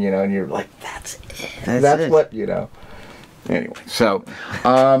inflection, you know, and you're like, that's it. That's what, you know. Anyway, so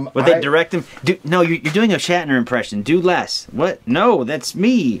would they direct him? No, you're doing a Shatner impression. Do less. What? No, that's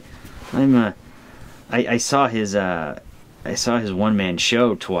me. I saw his one-man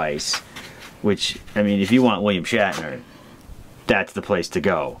show twice, which, I mean, if you want William Shatner, that's the place to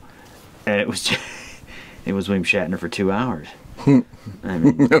go. And it was William Shatner for 2 hours. I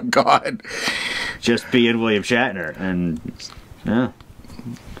mean, oh God, just being William Shatner, and yeah.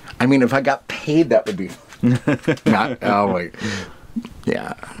 I mean, if I got paid, that would be not. Oh wait,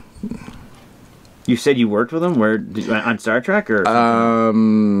 yeah. You said you worked with him? Where on Star Trek or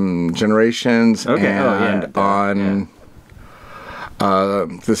Generations? Okay. And on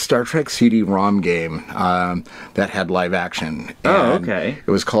the Star Trek CD-ROM game that had live action. And it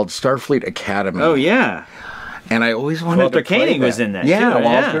was called Starfleet Academy. Oh yeah. And I always wanted Walter to play Koenig that. was in that. Yeah, too.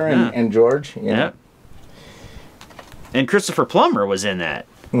 Walter and George. Yeah. And Christopher Plummer was in that.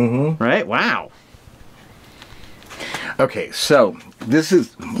 Right? Wow. Okay, so this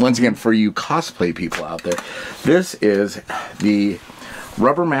is, once again, for you cosplay people out there, this is the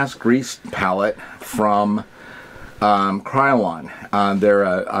rubber mask grease palette from Kryolan. They're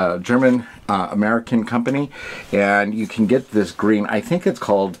a German-American company, and you can get this green. I think it's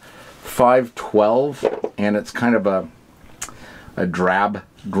called 512, and it's kind of a drab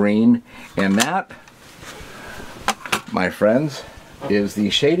green. And that, my friends, is the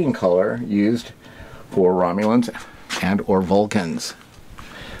shading color used for Romulans and or Vulcans.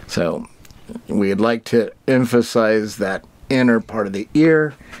 So we'd like to emphasize that inner part of the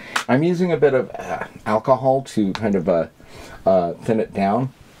ear. I'm using a bit of alcohol to kind of thin it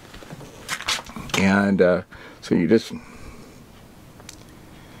down. And so you just...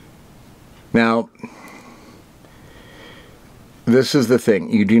 Now, this is the thing.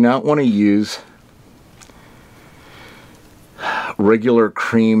 You do not want to use regular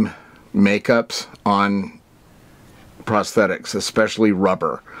cream makeups on prosthetics, especially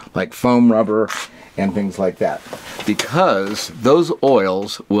rubber, like foam rubber and things like that, because those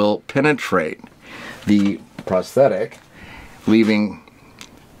oils will penetrate the prosthetic, leaving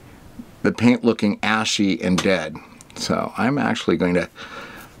the paint looking ashy and dead. So I'm actually going to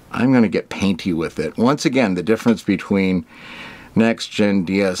get painty with it. Once again, the difference between Next Gen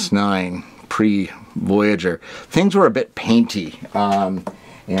DS9 pre-Voyager, things were a bit painty,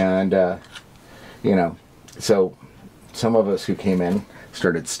 you know, so some of us who came in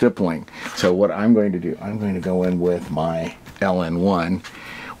started stippling. So what I'm going to do, I'm going to go in with my LN1,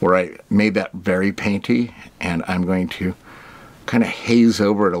 where I made that very painty, and I'm going to kind of haze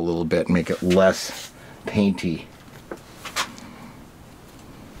over it a little bit and make it less painty.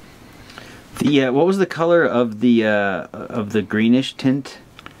 What was the color of the greenish tint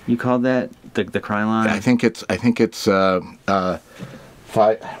you called that? The Kryolan? I think it's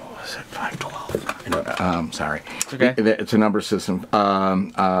 512. Sorry. It's okay. It's a number system.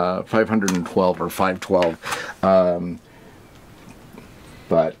 512 or 512.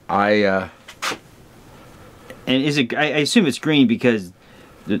 But and is it? I assume it's green because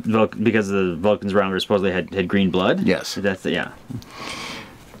the Vulcans around her supposedly had green blood. Yes. That's yeah.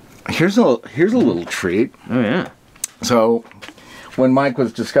 Here's a little treat. Oh yeah. So when Mike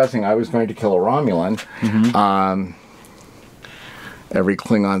was discussing I was going to kill a Romulan, every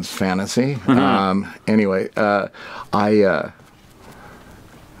Klingon's fantasy. Anyway, I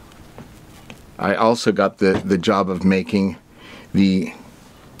also got the job of making the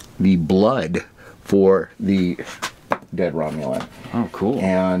blood for the dead Romulan. Oh, cool.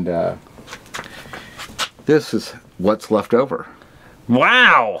 And this is what's left over.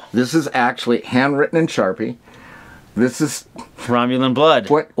 Wow! This is actually handwritten in Sharpie. This is Romulan blood.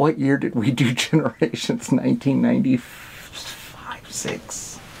 What year did we do Generations? 1995,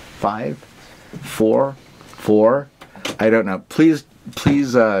 6, 5, 4, 4. I don't know. Please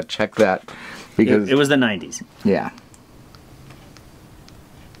check that, because it was the 90s. Yeah.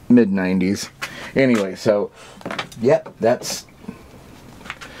 Mid-90s. Anyway, so yep, that's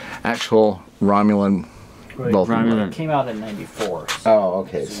actual Romulan. Romulan. It came out in '94. Oh,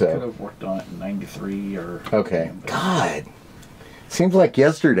 okay. So you could have worked on it in '93 or. Okay. God. Seems like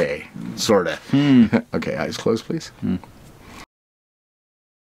yesterday, sort of. Okay, eyes closed, please.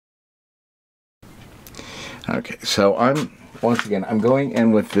 Okay, so once again, I'm going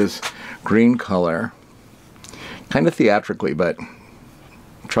in with this green color, kind of theatrically, but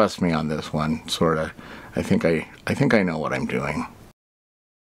trust me on this one, sort of. I think I know what I'm doing.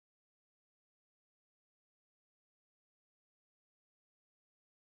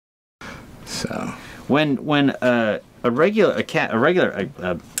 So when a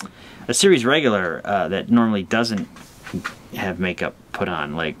series regular that normally doesn't have makeup put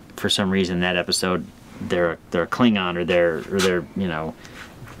on, like for some reason that episode they're a Klingon or they're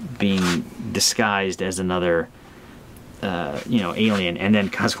being disguised as another alien, and then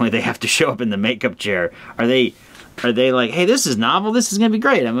consequently they have to show up in the makeup chair. Are they like, hey, this is novel, this is gonna be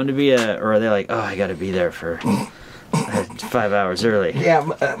great, I'm gonna be or are they like, oh, I gotta be there for 5 hours early?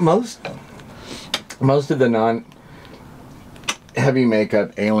 Yeah, most of the non-heavy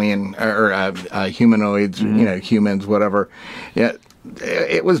makeup alien or humanoids, humans, whatever, yeah,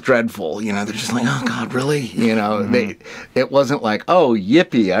 it was dreadful. They're just like, oh God, really? It wasn't like, oh,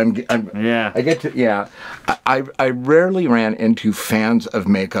 yippee, I get to, yeah. I rarely ran into fans of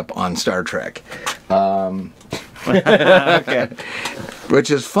makeup on Star Trek, Okay.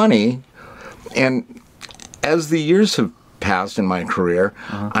 which is funny. And as the years have passed in my career,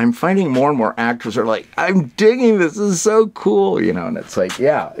 I'm finding more and more actors are like, I'm digging this is so cool, and it's like,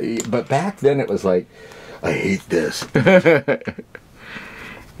 yeah, but back then it was like, I hate this.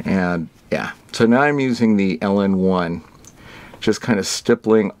 And yeah, so now I'm using the LN1, just kind of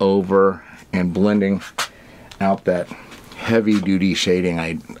stippling over and blending out that heavy duty shading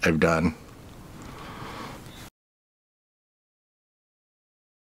I've done.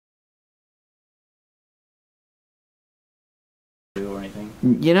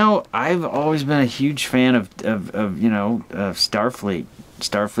 I've always been a huge fan of Starfleet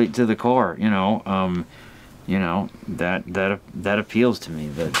to the core. That appeals to me.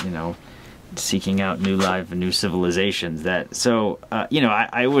 That seeking out new life and new civilizations. I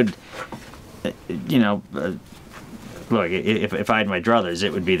would, look, if I had my druthers,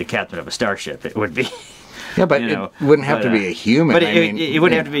 it would be the captain of a starship. It would be. Yeah, but it wouldn't have to be a human. But it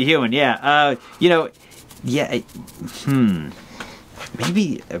wouldn't have to be a human. Yeah.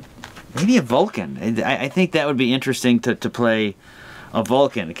 Maybe a Vulcan. I think that would be interesting to play a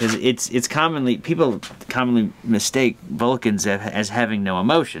Vulcan, because people commonly mistake Vulcans as having no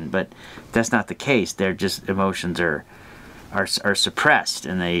emotion, but that's not the case. They're just, emotions are suppressed,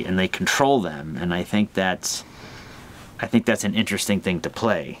 and they control them, and I think that's an interesting thing to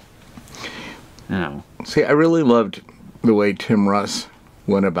play. See, I really loved the way Tim Russ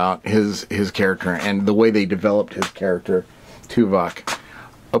went about his character and the way they developed his character, Tuvok.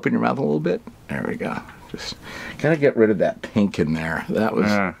 Open your mouth a little bit. There we go. Just gotta get rid of that pink in there. That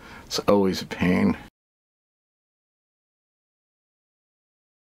was, it's always a pain.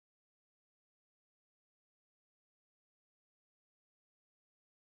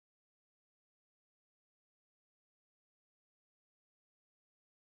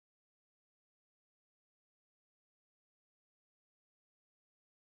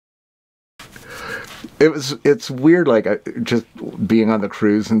 it's weird, like just being on the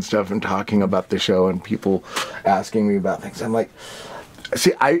cruise and stuff and talking about the show and people asking me about things. I'm like,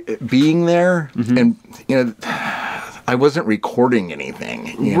 see, being there and, you know, I wasn't recording anything.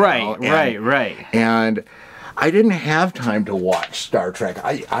 You know, right. And I didn't have time to watch Star Trek.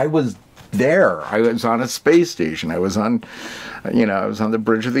 I was there. I was on a space station. I was on, you know, I was on the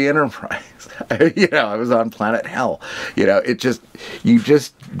bridge of the Enterprise. You know, I was on planet Hell. You know, you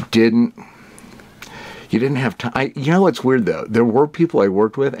just didn't. You didn't have time. You know what's weird, though? There were people I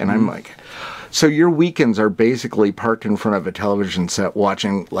worked with, and I'm like, so your weekends are basically parked in front of a television set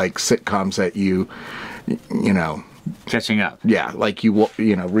watching, like, sitcoms that you know. Catching up. Yeah, like you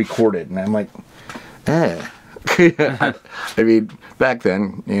know, recorded. And I'm like, I mean, back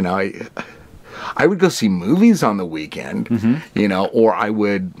then, you know, I would go see movies on the weekend, you know, or I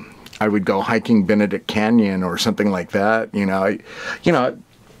would go hiking Benedict Canyon or something like that, you know.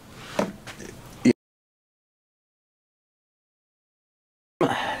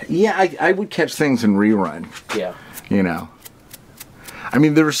 Yeah, I would catch things in rerun. Yeah. You know. I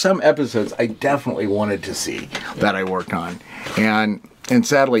mean, there were some episodes I definitely wanted to see that I worked on. And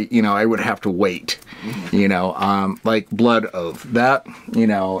sadly, you know, I would have to wait. You know, like Blood Oath, that, you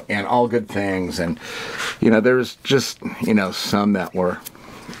know, and All Good Things. And, you know, there's just, you know, some that were...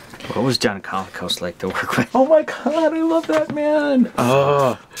 What was John Colicos like to work with? Oh my God, I love that man.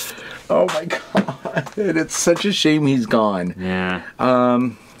 Oh my God. It's such a shame he's gone. Yeah.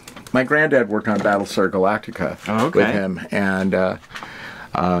 My granddad worked on Battlestar Galactica with him, and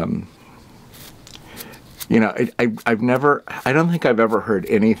you know, I don't think I've ever heard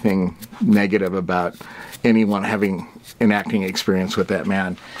anything negative about anyone having an acting experience with that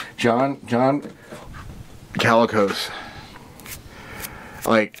man. John Colicos,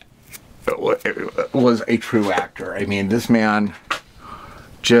 like, was a true actor. I mean, this man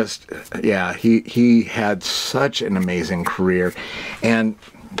just, yeah, he had such an amazing career, and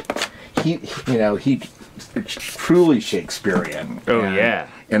he truly Shakespearean. Oh, yeah.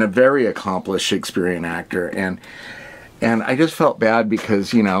 And a very accomplished Shakespearean actor. And I just felt bad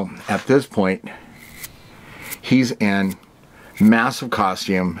because, you know, at this point, he's in massive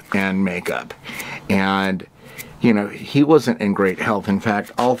costume and makeup. And, you know, he wasn't in great health. In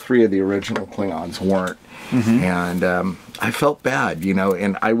fact, all three of the original Klingons weren't. And I felt bad, you know,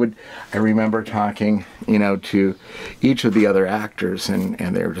 and I remember talking, you know, to each of the other actors, and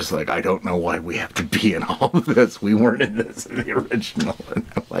they were just like, I don't know why we have to be in all of this. We weren't in this in the original. And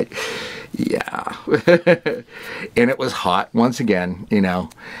I'm like, yeah. And it was hot once again, you know.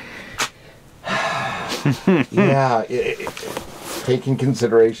 Yeah, taking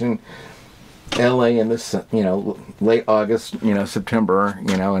consideration LA in this, you know, late August, you know, September,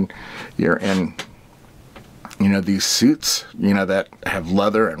 you know, and you're in, you know, these suits, you know, that have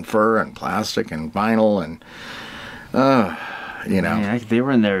leather and fur and plastic and vinyl and, you know. Yeah, they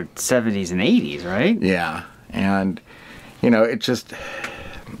were in their 70s and 80s, right? Yeah. And, you know, it just,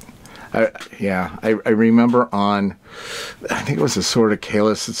 I remember on, I think it was a Sword of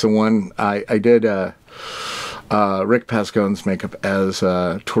Kalis. It's the one, I did Rick Pascone's makeup as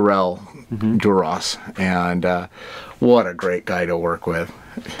Turel Duras. And what a great guy to work with.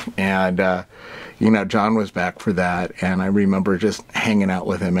 And, you know, John was back for that, and I remember just hanging out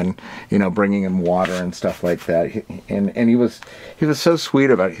with him and, you know, bringing him water and stuff like that. And he was so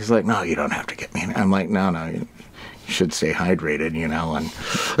sweet about it. He's like, no, you don't have to get me. I'm like, no, you should stay hydrated, you know. And,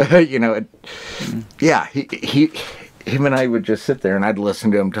 you know, yeah, him and I would just sit there, and I'd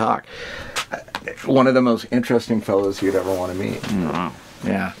listen to him talk. One of the most interesting fellows you'd ever want to meet. Wow.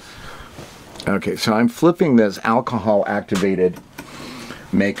 Yeah. Okay, so I'm flipping this alcohol-activated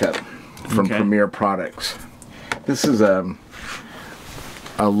makeup from Premier Products. This is a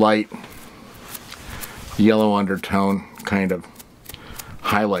light yellow undertone kind of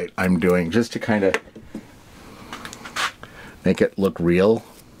highlight I'm doing just to kind of make it look real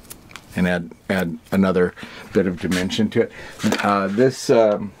and add another bit of dimension to it.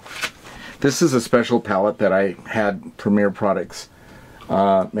 This is a special palette that I had Premier Products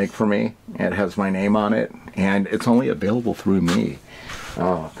make for me. It has my name on it, and it's only available through me.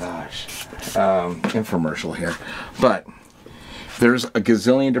 Oh gosh, infomercial here, but there's a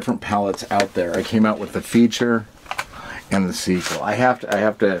gazillion different palettes out there. I came out with the feature and the sequel. I have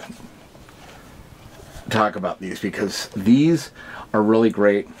to talk about these because these are really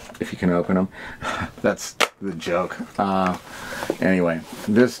great if you can open them. That's the joke. Anyway,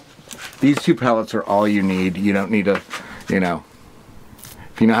 these two palettes are all you need. You don't need to, you know.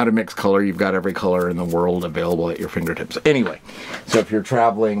 If you know how to mix color, you've got every color in the world available at your fingertips. Anyway, so if you're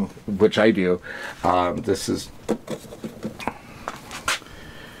traveling, which I do, this is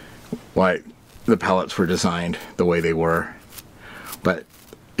why the palettes were designed the way they were. But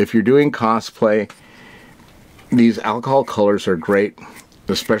if you're doing cosplay, these alcohol colors are great,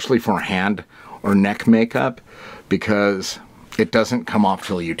 especially for hand or neck makeup, because it doesn't come off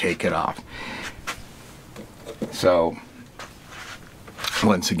till you take it off. So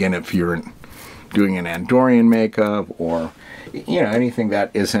once again, if you're doing an Andorian makeup or anything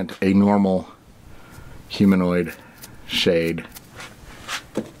that isn't a normal humanoid shade,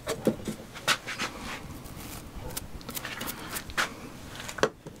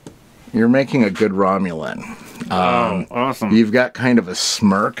 you're making a good Romulan. Awesome. You've got kind of a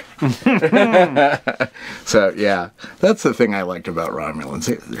smirk. So, yeah, that's the thing I liked about Romulans.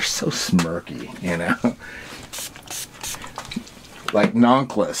 They're so smirky, Like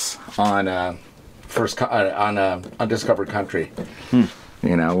Nonkless on Undiscovered Country.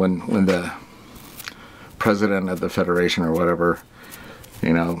 When the president of the Federation or whatever,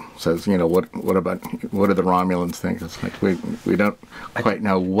 says, what do the Romulans think? It's like, we don't quite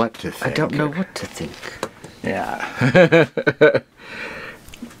know what to think. I don't know what to think. Yeah.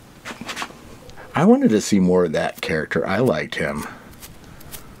 I wanted to see more of that character. I liked him.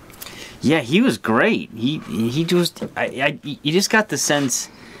 Yeah, he was great. He just you just got the sense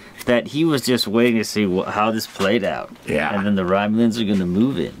that he was just waiting to see how this played out. Yeah. And then the Romulans are going to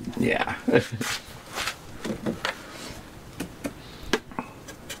move in. Yeah.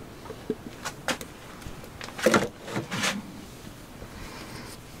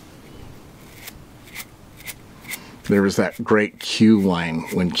 There was that great Q line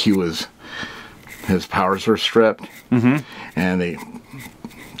when his powers were stripped, and they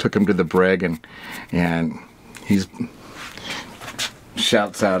took him to the brig, and he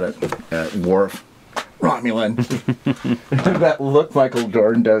shouts out at Worf, "Romulan." That look Michael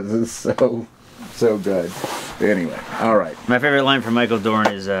Dorn does is so good. Anyway, all right. My favorite line from Michael Dorn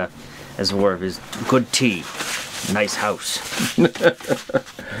is as Worf is, "Good tea, nice house."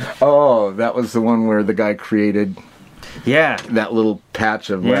 Oh, that was the one where the guy created. Yeah. That little patch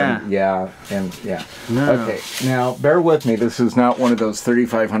of land. Yeah. No. Okay, now bear with me. This is not one of those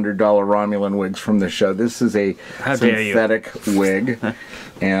 $3,500 Romulan wigs from the show. This is a synthetic wig,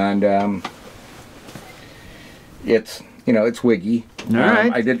 and it's wiggy. All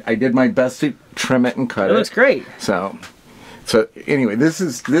right. I did my best to trim it and cut it. It looks great. So anyway, this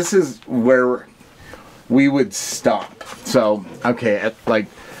is where we would stop. So okay, at like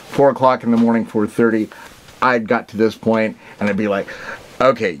 4 o'clock in the morning, 4:30. I'd got to this point, and I'd be like,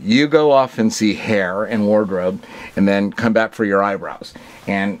 okay, you go off and see hair and wardrobe, and then come back for your eyebrows.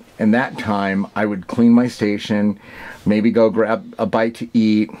 And in that time, I would clean my station, maybe go grab a bite to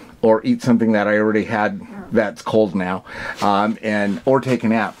eat, or eat something that I already had that's cold now, or take a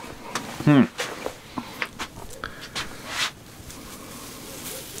nap.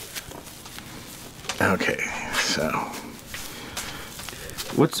 Okay, so...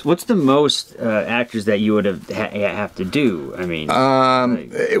 What's the most actors that you would have to do? I mean,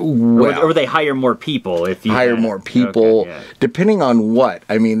 or they hire more people if you hire more people, okay, yeah. Depending on what.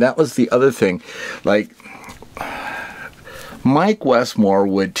 I mean, that was the other thing. Like Mike Westmore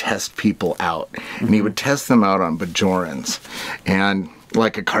would test people out, and he would test them out on Bajorans, and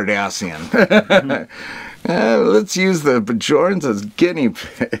like a Cardassian. Let's use the Bajorans as guinea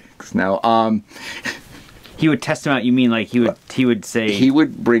pigs. Now, he would test them out. You mean like he would say he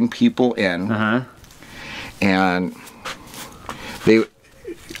would bring people in, and they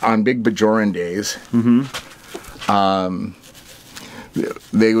on big Bajoran days,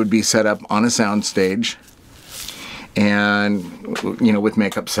 they would be set up on a sound stage, and with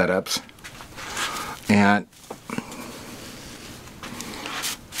makeup setups, and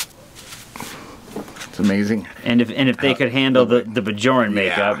it's amazing. And if they could handle the Bajoran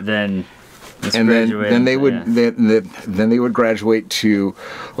makeup, then. And then they would then they would graduate to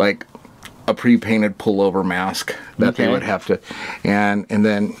like a pre-painted pullover mask that they would have to, and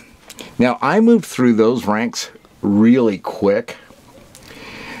then now I moved through those ranks really quick,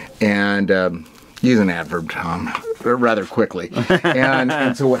 and use an adverb, Tom, rather quickly,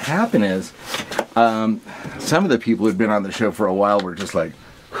 and so what happened is some of the people who'd been on the show for a while were just like,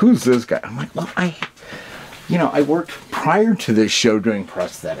 who's this guy? I'm like, well, I worked prior to this show doing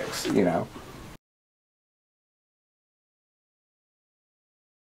prosthetics,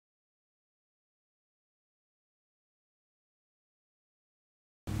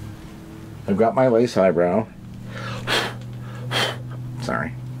 I've got my lace eyebrow.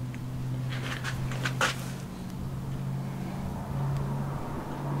 Sorry.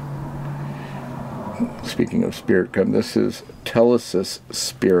 Speaking of spirit gum, this is Telesis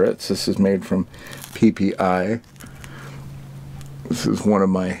Spirits. This is made from PPI. This is one of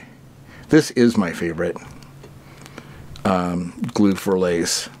my this is my favorite glue for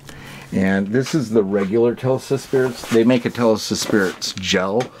lace. And this is the regular Telesis Spirits. They make a Telesis Spirits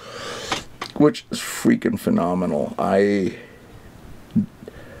gel, which is freaking phenomenal. I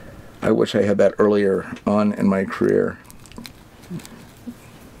wish I had that earlier on in my career.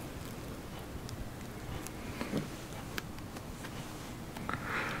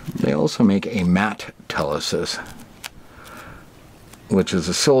 They also make a matte Telesis, which is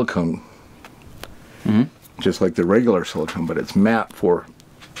a silicone, just like the regular silicone, but it's matte for,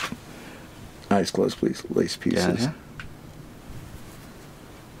 eyes closed please, lace pieces. Yeah.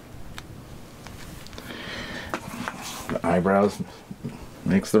 The eyebrows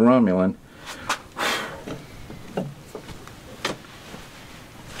makes the Romulan.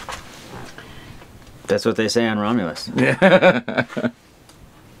 That's what they say on Romulus. Yeah.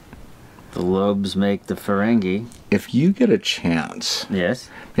 The lobes make the Ferengi. If you get a chance, Yes.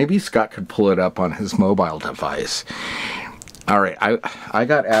 maybe Scott could pull it up on his mobile device. All right, I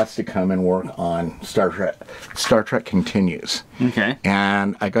got asked to come and work on Star Trek Continues. Okay.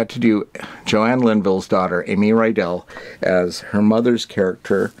 And I got to do Joanne Linville's daughter, Amy Rydell, as her mother's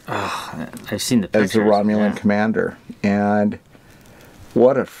character. Oh, I've seen the pictures. As the Romulan commander. And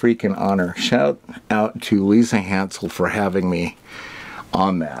what a freaking honor. Shout out to Lisa Hansel for having me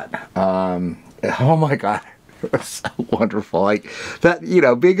on that. Oh my God. It was so wonderful. Like that, you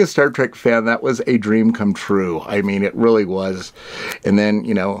know, being a Star Trek fan, that was a dream come true. I mean, it really was. And then,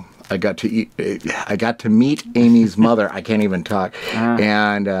 you know, I got to meet Amy's mother. I can't even talk.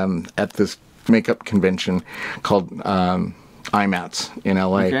 And at this makeup convention called IMATS in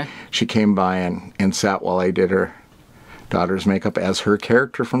LA, Okay. she came by and sat while I did her daughter's makeup as her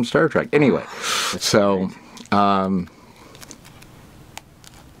character from Star Trek. Anyway, so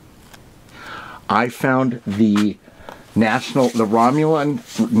I found the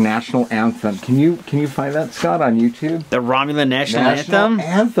Romulan national anthem. Can you find that, Scott, on YouTube? The Romulan National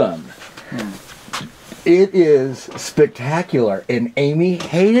Anthem? It is spectacular, and Amy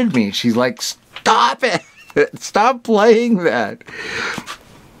hated me. She's like, "Stop it! Stop playing that,"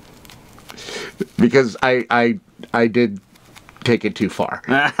 because I did take it too far.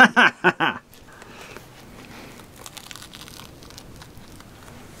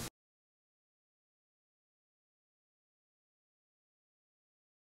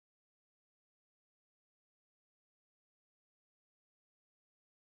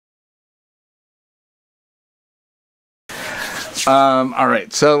 All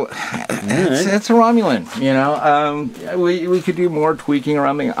right, so it's a Romulan, you know. We could do more tweaking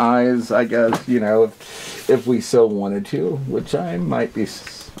around the eyes, I guess, you know, if we so wanted to, which I might be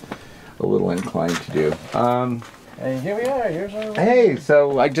a little inclined to do. And here we are. Here's our Hey,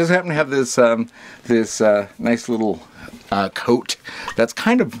 so I just happen to have this this nice little coat that's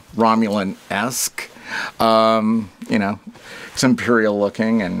kind of Romulan-esque. You know, it's imperial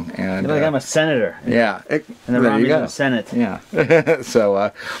looking and I feel like I'm a senator. yeah, And the Romulan Senate. yeah.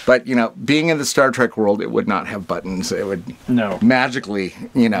 So, but you know, being in the Star Trek world, it would not have buttons. It would magically,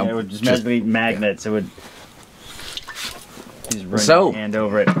 you know, It would just magically magnets. It would just run your hand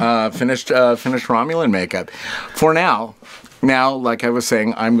over it. Finished Romulan makeup. For now, like I was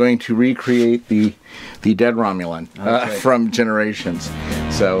saying, I'm going to recreate the dead Romulan from Generations.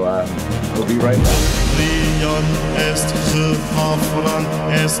 So we'll be right back.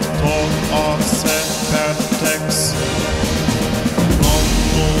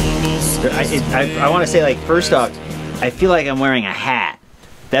 I want to say, like, first off, I feel like I'm wearing a hat.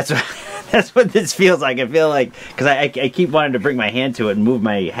 That's what this feels like. I feel like, because I keep wanting to bring my hand to it and move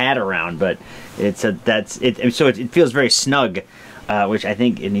my hat around, but so it feels very snug, which I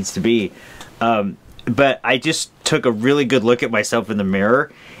think it needs to be. But I just took a really good look at myself in the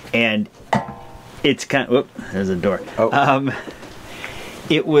mirror, and it's kind of, whoop, there's a door.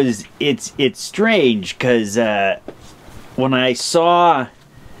 It's strange because when I saw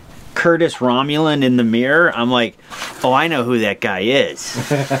Curtis Romulan in the mirror, I'm like, oh, I know who that guy is.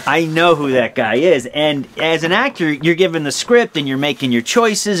 I know who that guy is. And as an actor, you're given the script and you're making your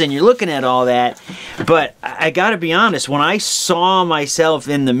choices and you're looking at all that. But I gotta be honest, when I saw myself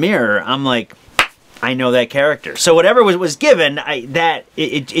in the mirror, I'm like, I know that character. So whatever was given,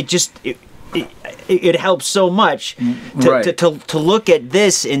 it helps so much to look at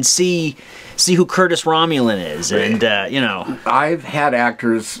this and see who Curtis Romulan is, and you know. I've had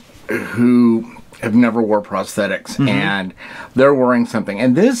actors who have never wore prosthetics, and they're wearing something,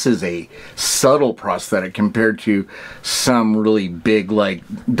 and this is a subtle prosthetic compared to some really big, like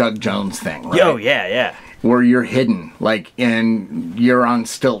Doug Jones thing, right? Oh yeah. Where you're hidden, like, and you're on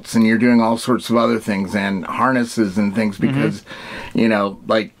stilts and you're doing all sorts of other things and harnesses and things because, you know,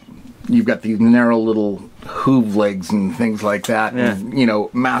 like, you've got these narrow little hoof legs and things like that, and, you know,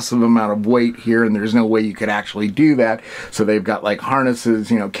 massive amount of weight here, and there's no way you could actually do that. So they've got like harnesses,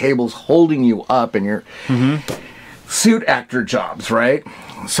 you know, cables holding you up in your suit actor jobs, right?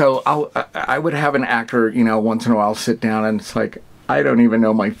 So I would have an actor, you know, once in a while sit down and it's like, I don't even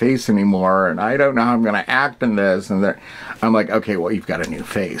know my face anymore, and I don't know how I'm going to act in this. And I'm like, okay, well, you've got a new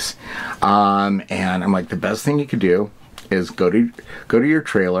face. And I'm like, the best thing you could do is go to your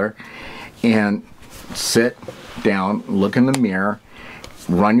trailer and sit down, look in the mirror,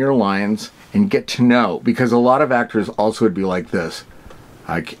 run your lines, and get to know. Because a lot of actors also would be like this.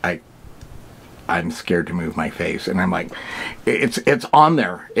 I'm scared to move my face, and I'm like, it's on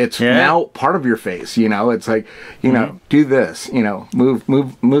there. It's now part of your face. You know, it's like, you know, do this. You know,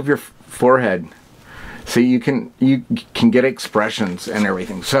 move your forehead, so you can get expressions and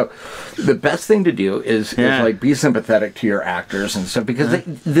everything. So the best thing to do is like be sympathetic to your actors and stuff, because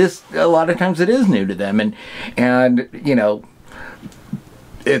this a lot of times it is new to them, and you know,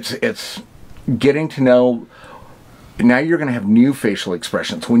 it's getting to know. Now you're going to have new facial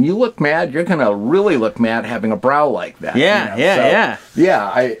expressions. When you look mad, you're going to really look mad having a brow like that. Yeah, you know?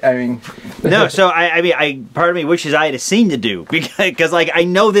 Yeah, I mean... No, so, I mean, part of me wishes I had a scene to do. Because, like, I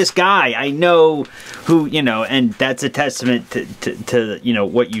know this guy. I know who, you know, and that's a testament to you know,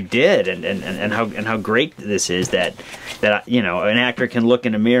 what you did and how great this is that, you know, an actor can look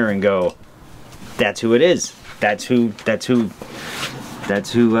in a mirror and go, that's who it is. That's who, you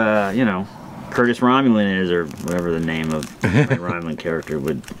know... Curtis Romulan is, or whatever the name of my Romulan character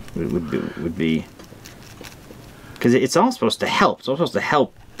would be, because it's all supposed to help. It's all supposed to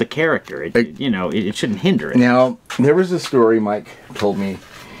help the character. You know, it shouldn't hinder it. Now, there was a story Mike told me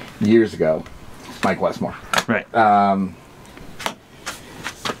years ago. Mike Westmore. Right.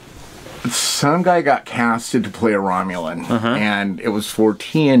 Some guy got casted to play a Romulan, and it was for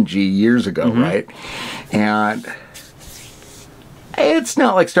TNG years ago, right? And it's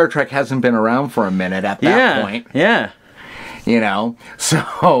not like Star Trek hasn't been around for a minute at that point. Yeah. You know,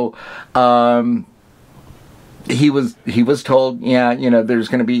 so he was told, yeah, you know, there's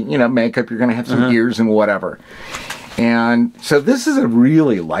going to be, you know, makeup, you're going to have some ears and whatever. And so this is a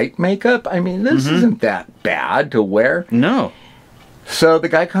really light makeup. I mean, this isn't that bad to wear. No. So the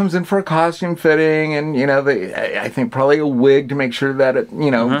guy comes in for a costume fitting, and, you know, I think probably a wig to make sure that, it,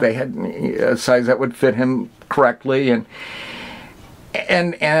 you know, they had a size that would fit him correctly. And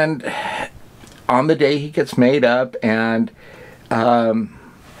on the day he gets made up, and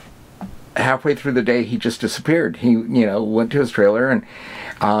halfway through the day he just disappeared. He, you know, went to his trailer and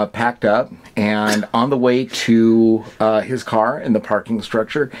packed up, and on the way to his car in the parking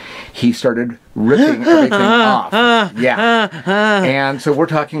structure, he started ripping everything off. Yeah. And so we're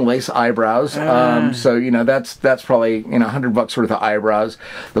talking lace eyebrows. So, you know, that's probably, you know, $100 worth of eyebrows.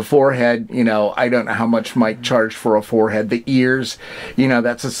 The forehead, you know, I don't know how much Mike charged for a forehead. The ears, you know,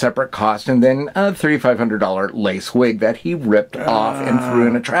 that's a separate cost. And then a $3,500 lace wig that he ripped off and threw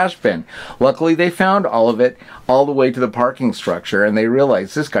in a trash bin. Luckily, they found all of it all the way to the parking structure, and they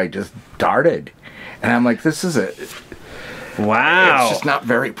realized this guy just darted. And I'm like, this is a... Wow. It's just not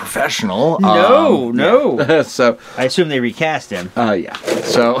very professional. No. Yeah. So I assume they recast him. Yeah.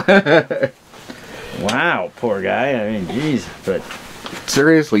 So wow, poor guy. I mean, geez, but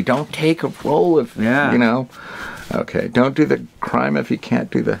seriously, don't take a role if you know. Okay, don't do the crime if you can't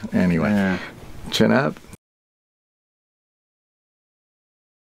do the anyway. Chin up.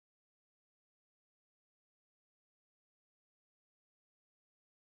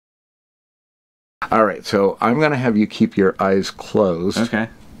 All right, so I'm going to have you keep your eyes closed. Okay.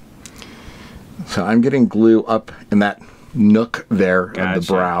 So I'm getting glue up in that nook there of the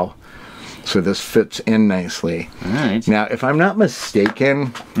brow. So this fits in nicely. All right. Now, if I'm not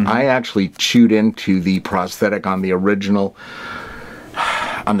mistaken, I actually chewed into the prosthetic on the original,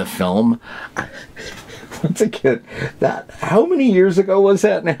 on the film. Once again, how many years ago was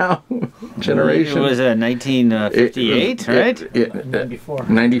that now? Generation? It was 1958, right? 94.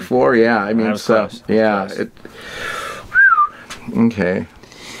 94, yeah. I mean, so, close. yeah. Okay.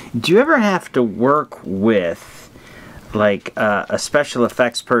 Do you ever have to work with, like, a special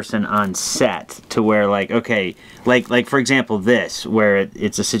effects person on set to where, like, okay, like for example, this, where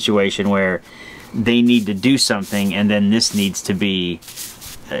it's a situation where they need to do something and then this needs to be...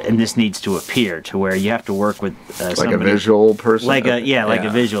 and this needs to appear, to where you have to work with like a visual person, like a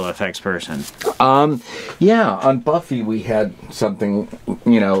visual effects person. Yeah, on Buffy we had something,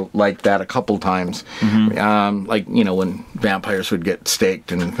 you know, like that a couple times. Like, you know, when vampires would get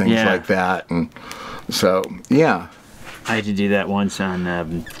staked and things like that, and so yeah. I had to do that once on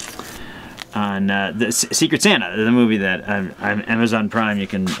the Secret Santa, the movie that on Amazon Prime you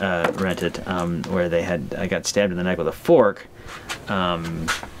can rent it, where I got stabbed in the neck with a fork, and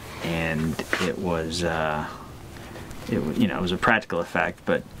it was it was a practical effect,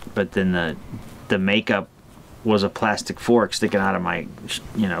 but then the makeup was a plastic fork sticking out of my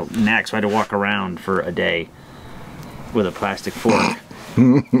neck, so I had to walk around for a day with a plastic fork,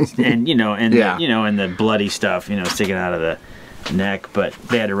 and and the bloody stuff sticking out of the neck, but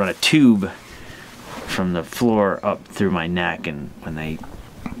they had to run a tube from the floor up through my neck, and when I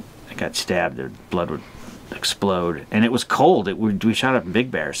got stabbed, their blood would explode, and it was cold. We shot up in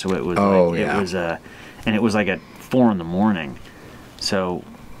Big Bear, so it was and it was like at 4 in the morning, so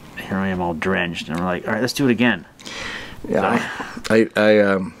here I am all drenched, and we're like, all right, let's do it again. Yeah, so.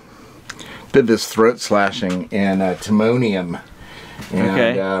 I did this throat slashing in Timonium,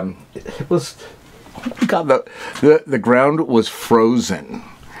 and it was, God, the ground was frozen.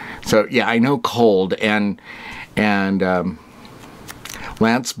 So yeah, I know cold, and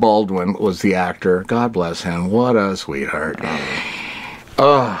Lance Baldwin was the actor. God bless him. What a sweetheart.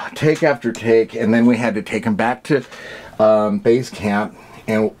 Oh, take after take, and then we had to take him back to base camp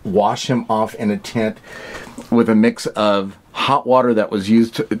and wash him off in a tent with a mix of hot water that was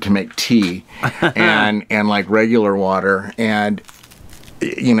used to make tea and like regular water, and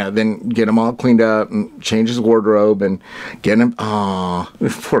then get him all cleaned up and change his wardrobe and get him. Oh,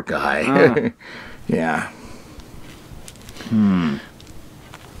 poor guy. Yeah.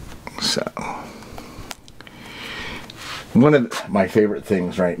 So, one of my favorite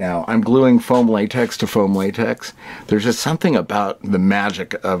things right now, I'm gluing foam latex to foam latex. There's just something about the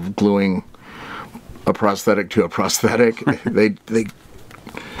magic of gluing a prosthetic to a prosthetic. they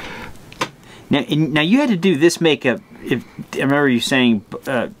Now you had to do this makeup, I remember you saying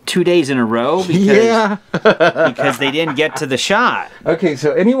 2 days in a row because, because they didn't get to the shot. Okay,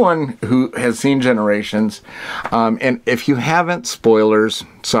 so anyone who has seen Generations, and if you haven't, spoilers,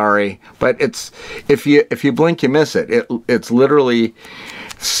 sorry, but it's if you blink you miss it. It's literally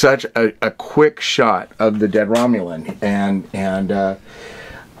such a quick shot of the dead Romulan, and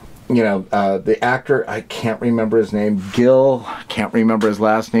the actor, I can't remember his name, Gil, can't remember his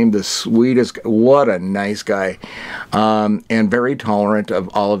last name, the sweetest, what a nice guy, and very tolerant of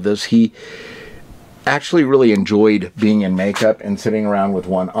all of this. He actually really enjoyed being in makeup and sitting around with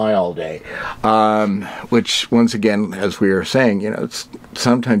one eye all day, which, once again, as we were saying, it's,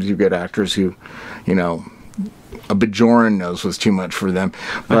 sometimes you get actors who, a Bajoran nose was too much for them,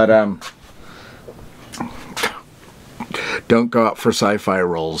 but, don't go out for sci-fi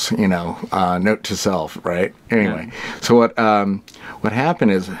roles, note to self, right? Anyway, so what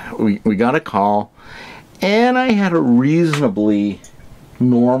happened is we got a call, and I had a reasonably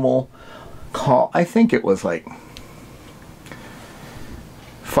normal call. I think it was like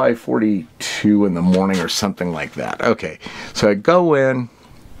 5:42 in the morning or something like that. Okay, so I go in,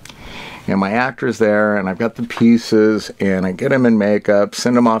 and my actor's there, and I've got the pieces, and I get him in makeup,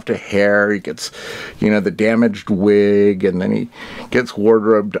 send him off to hair. He gets, the damaged wig, and then he gets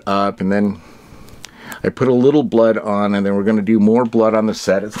wardrobed up, and then I put a little blood on, and then we're going to do more blood on the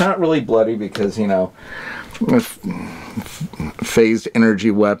set. It's not really bloody because, phased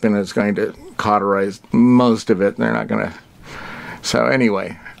energy weapon is going to cauterize most of it. They're not going to. So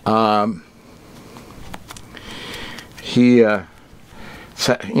anyway,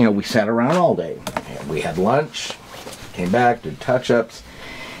 we sat around all day. We had lunch, came back, did touch-ups,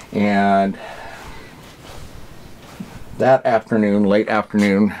 and that afternoon, late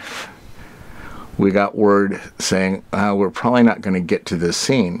afternoon, we got word saying, we're probably not going to get to this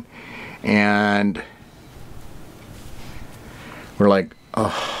scene. And we're like,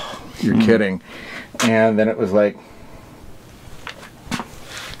 oh, you're kidding. And then it was like,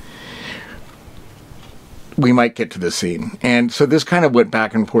 we might get to the scene. And so this kind of went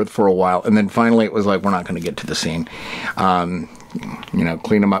back and forth for a while, and then finally it was like, we're not going to get to the scene. Clean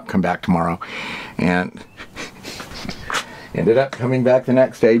them up, come back tomorrow. And ended up coming back the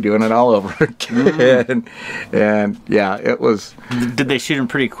next day, doing it all over again. And yeah, it was... Did they shoot him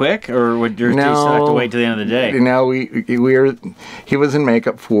pretty quick, or would you still have to wait till the end of the day? No, he was in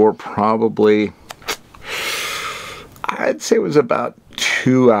makeup for probably, I'd say it was about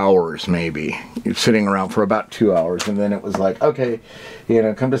 2 hours, maybe, sitting around for about 2 hours, and then it was like, okay,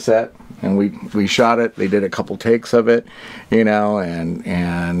 come to set, and we shot it. They did a couple takes of it, and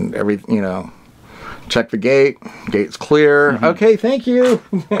everything, check the gate, gate's clear. Okay, thank you.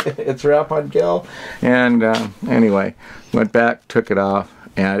 It's a wrap on Gil. And anyway, went back, took it off,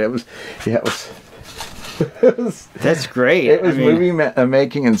 and it was that's great. It was movie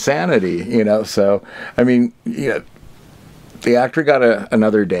making insanity, So I mean, the actor got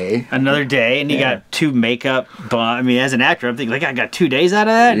another day. Another day, and he got 2 makeup. I mean, as an actor, I'm thinking, like, I got 2 days out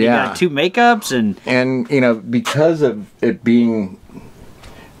of that. And Yeah. You got 2 makeups, and you know, because of it being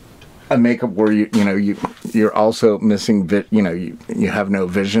a makeup where you're also missing you have no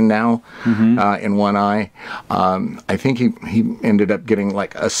vision now in one eye. I think he ended up getting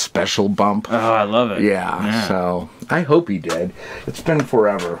like a special bump. Oh, I love it. Yeah. So I hope he did. It's been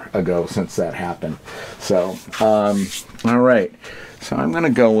forever ago since that happened. So all right. So I'm gonna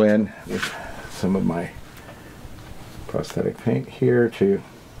go in with some of my prosthetic paint here to.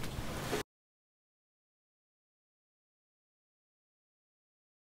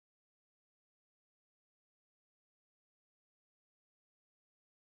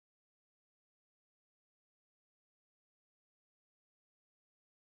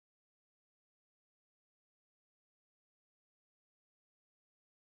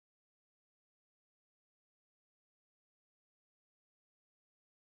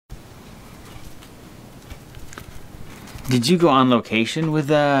 Did you go on location with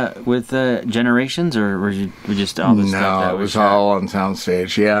Generations, or were just all the stuff that No, it was shot? all on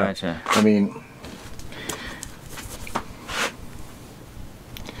soundstage. Yeah. Gotcha. I mean,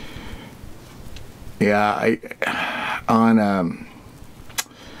 yeah, on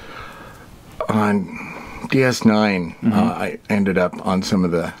DS9, I ended up on some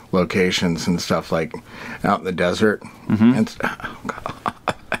of the locations and stuff, like out in the desert. And oh God.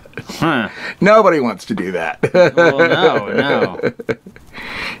 Huh. Nobody wants to do that. Well, no.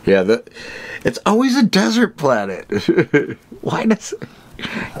 Yeah, it's always a desert planet. Why does it?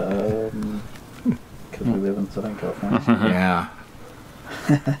 Because we live in Southern California. Yeah.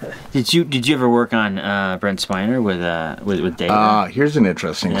 Did you ever work on Brent Spiner with Data? Here's an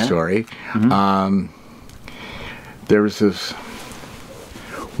interesting story. There was this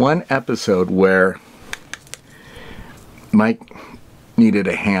one episode where Mike needed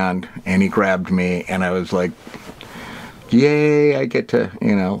a hand and he grabbed me, and I was like, yay, I get to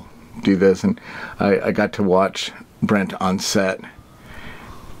do this. And I got to watch Brent on set,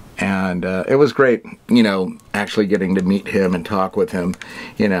 and it was great, actually getting to meet him and talk with him,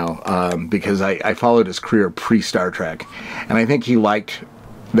 because I followed his career pre-Star Trek, and I think he liked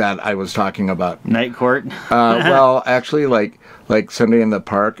that I was talking about Night Court. well, actually, like Sunday in the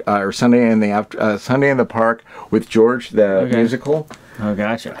Park, or Sunday in the Park with George, the musical. Oh,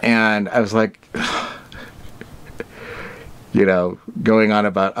 gotcha. And I was like, going on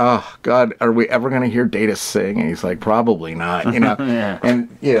about, oh God, are we ever going to hear Data sing? And he's like, probably not, Yeah.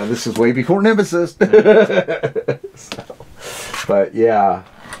 And this is way before Nemesis. But yeah,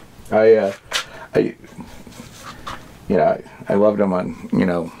 I loved him on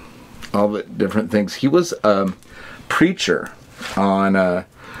all the different things. He was a preacher on a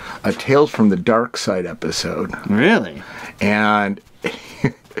Tales from the Dark Side episode. Really? And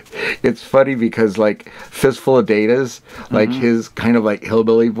it's funny because like Fistful of Data's, like his kind of like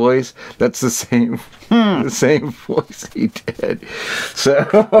hillbilly voice, that's the same voice he did.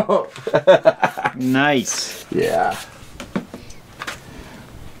 So Nice. yeah.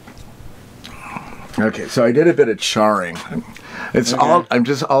 Okay, so I did a bit of charring. I'm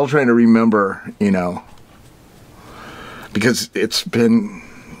just all trying to remember, because it's been.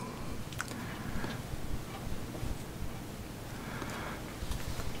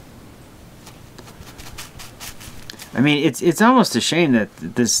 I mean, it's almost a shame that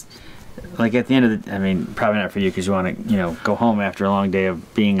this, like at the end of the, I mean, probably not for you because you want to, go home after a long day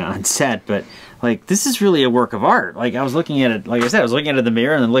of being on set, but like this is really a work of art. Like I was looking at it, like I said, I was looking at it in the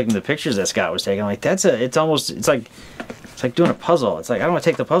mirror and then looking at the pictures that Scott was taking. Like it's like doing a puzzle. It's like I don't want to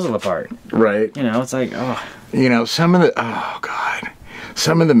take the puzzle apart. Right. It's like some of the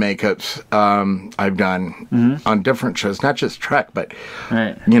some of the makeups I've done on different shows, not just Trek, but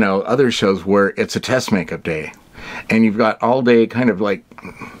right. Other shows where it's a test makeup day, and you've got all day kind of like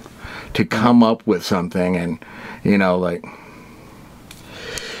to come up with something, and like,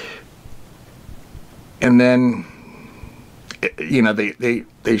 and then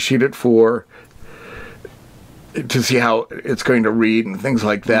they shoot it to see how it's going to read and things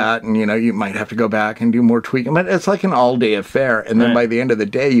like that, and you might have to go back and do more tweaking, but it's like an all-day affair, and then by the end of the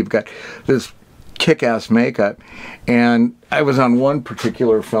day you've got this kick-ass makeup. And I was on one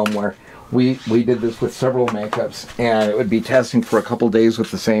particular film where we did this with several makeups, and it would be testing for a couple days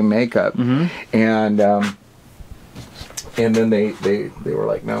with the same makeup, and then they were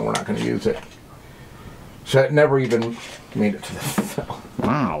like, no, we're not going to use it, so it never even made it to the film.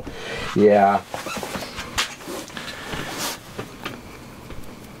 Wow. Yeah.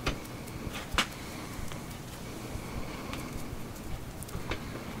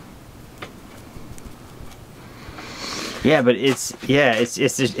 Yeah, but it's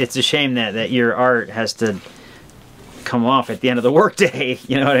a shame that your art has to come off at the end of the workday.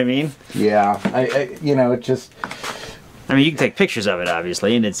 You know what I mean? Yeah, I you know, it just. I mean, you can take pictures of it,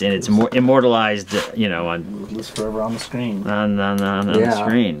 obviously, and it's more immortalized, you know, on It's forever on the screen. on the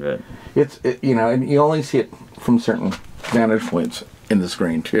screen. But You know, and you only see it from certain vantage points in the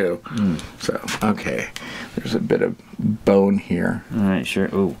screen too. So okay, there's a bit of bone here. all right, sure.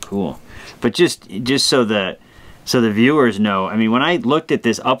 Oh, cool. But just so the viewers know, I mean, when I looked at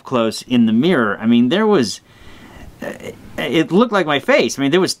this up close in the mirror, I mean, there was. It looked like my face. I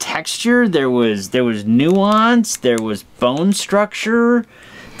mean, there was texture, there was nuance, there was bone structure,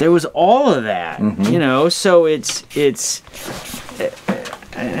 there was all of that. You know, so it's.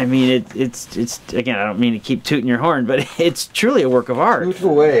 I mean, it's again. I don't mean to keep tooting your horn, but it's truly a work of art. Toot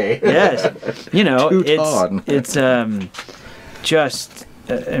away. Yes, you know, it's just.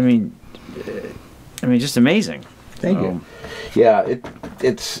 I mean, just amazing. Thank you. Yeah,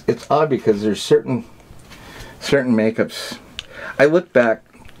 it's odd because there's certain makeups. I look back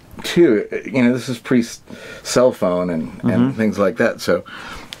too, you know, this is pre-cell phone and things like that, so,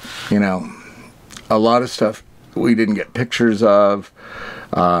 you know, a lot of stuff we didn't get pictures of,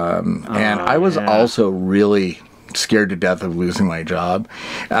 and I was also really scared to death of losing my job,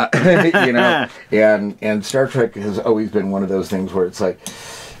 you know, and Star Trek has always been one of those things where it's like,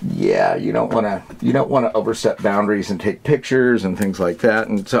 yeah, you don't want to overstep boundaries and take pictures and things like that,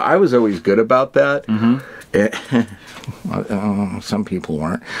 and so I was always good about that. Some people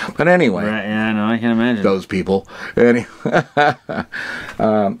weren't, but anyway. Right, yeah, I know, I can imagine. Those people. Anyway,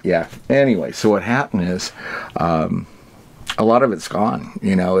 yeah. Anyway, so what happened is, a lot of it's gone.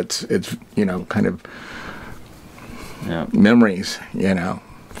 You know, it's you know, kind of memories. You know,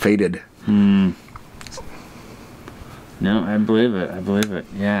 faded. No, I believe it. I believe it.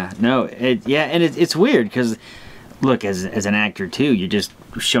 Yeah. No. It's weird because, look, as an actor too, you're just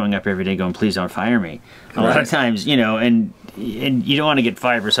showing up every day going, "Please don't fire me." A lot of times, you know, and you don't want to get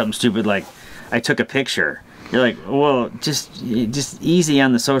fired for something stupid like, "I took a picture." You're like, well, just easy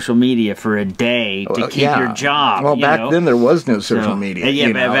on the social media for a day to keep your job. Well, back then there was no social media.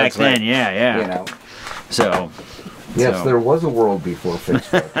 Yeah, back then, yeah. You know. So. Yes, there was a world before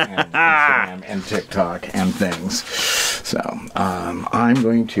Facebook and Instagram and TikTok and things. So I'm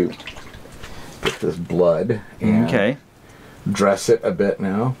going to get this blood and dress it a bit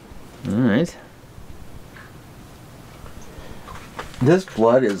now. All right. This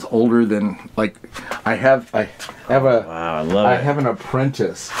blood is older than, like, I have an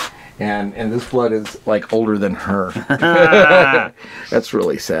apprentice, and this blood is like older than her. That's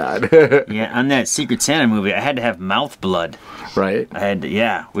really sad. Yeah, on that Secret Santa movie, I had to have mouth blood. Right. I had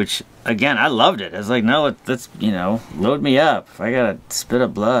to, which again I loved it. I was like, no, let's you know, load me up. If I gotta spit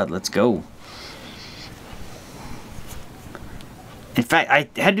up blood, let's go. In fact, I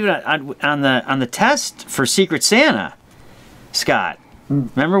had to do it on the test for Secret Santa, Scott.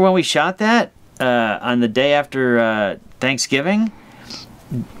 Remember when we shot that on the day after Thanksgiving?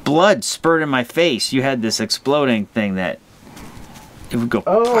 Blood spurted in my face. You had this exploding thing that it would go.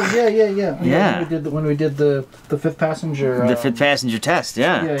 Oh yeah. When we did the fifth passenger. The fifth passenger test.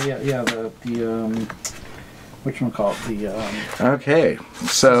 Yeah. Yeah. The whatchamacallit, Okay,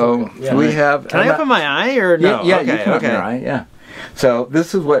 so we have. Can I open my eye or no? Yeah, you can open your eye. Yeah. So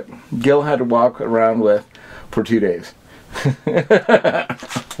this is what Gil had to walk around with for 2 days.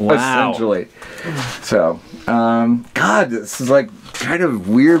 Wow. Essentially. So, God, this is like kind of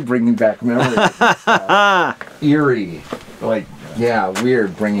weird bringing back memories. Eerie. Like, yeah,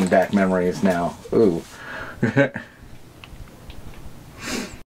 weird bringing back memories now. Ooh.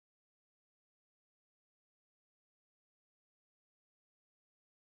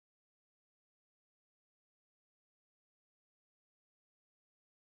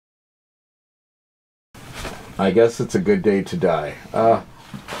 I guess it's a good day to die. Oh,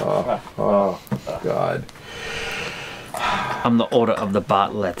 God. I'm the order of the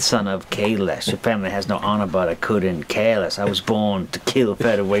Bartlett, son of Kalis. Your family has no honor, but I couldn't care less. I was born to kill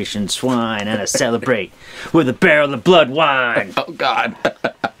Federation swine, and I celebrate with a barrel of blood wine. Oh, God.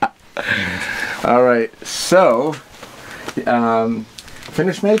 All right, so,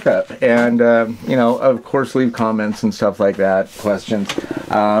 finish makeup, and, you know, of course, leave comments and stuff like that, questions.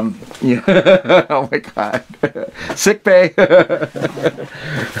 Yeah. Oh, my God. Sick bay.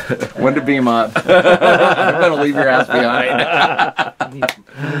 When to beam up. I'm going to leave your ass behind. You need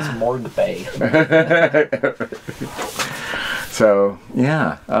some more in the bay. So,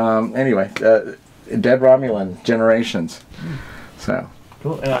 yeah. Anyway, Dead Romulan Generations. So.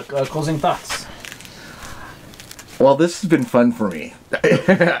 Cool. Closing thoughts. Well, this has been fun for me.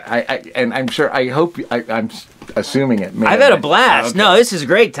 And I'm sure, I'm assuming it may I've had a blast. Okay. No, this is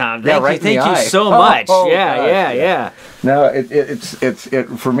great, Tom. Thank you so much. Yeah. No, it's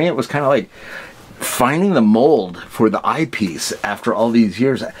for me, it was kind of like finding the mold for the eyepiece after all these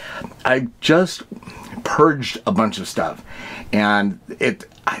years. I just purged a bunch of stuff, and I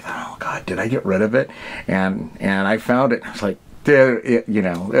thought, oh God, did I get rid of it? And I found it. I was like,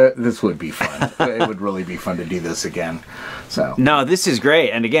 this would be fun. It would really be fun to do this again. So no, this is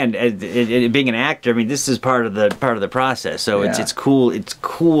great. And again, being an actor, I mean, this is part of the process. So it's cool. It's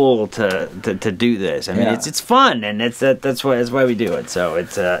cool to do this. I mean, it's fun, and that's why we do it. So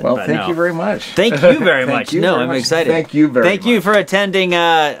it's well, thank you very much. Thank you very much. No, I'm excited. Thank you very much. Thank you for attending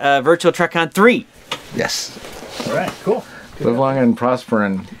Virtual TrekCon 3. Yes. All right. Cool. Live long and prosper,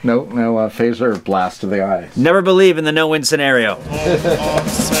 and no phaser blast to the eyes. Never believe in the no-win scenario.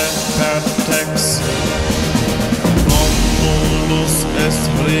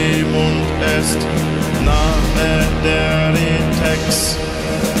 est, nahe der Text.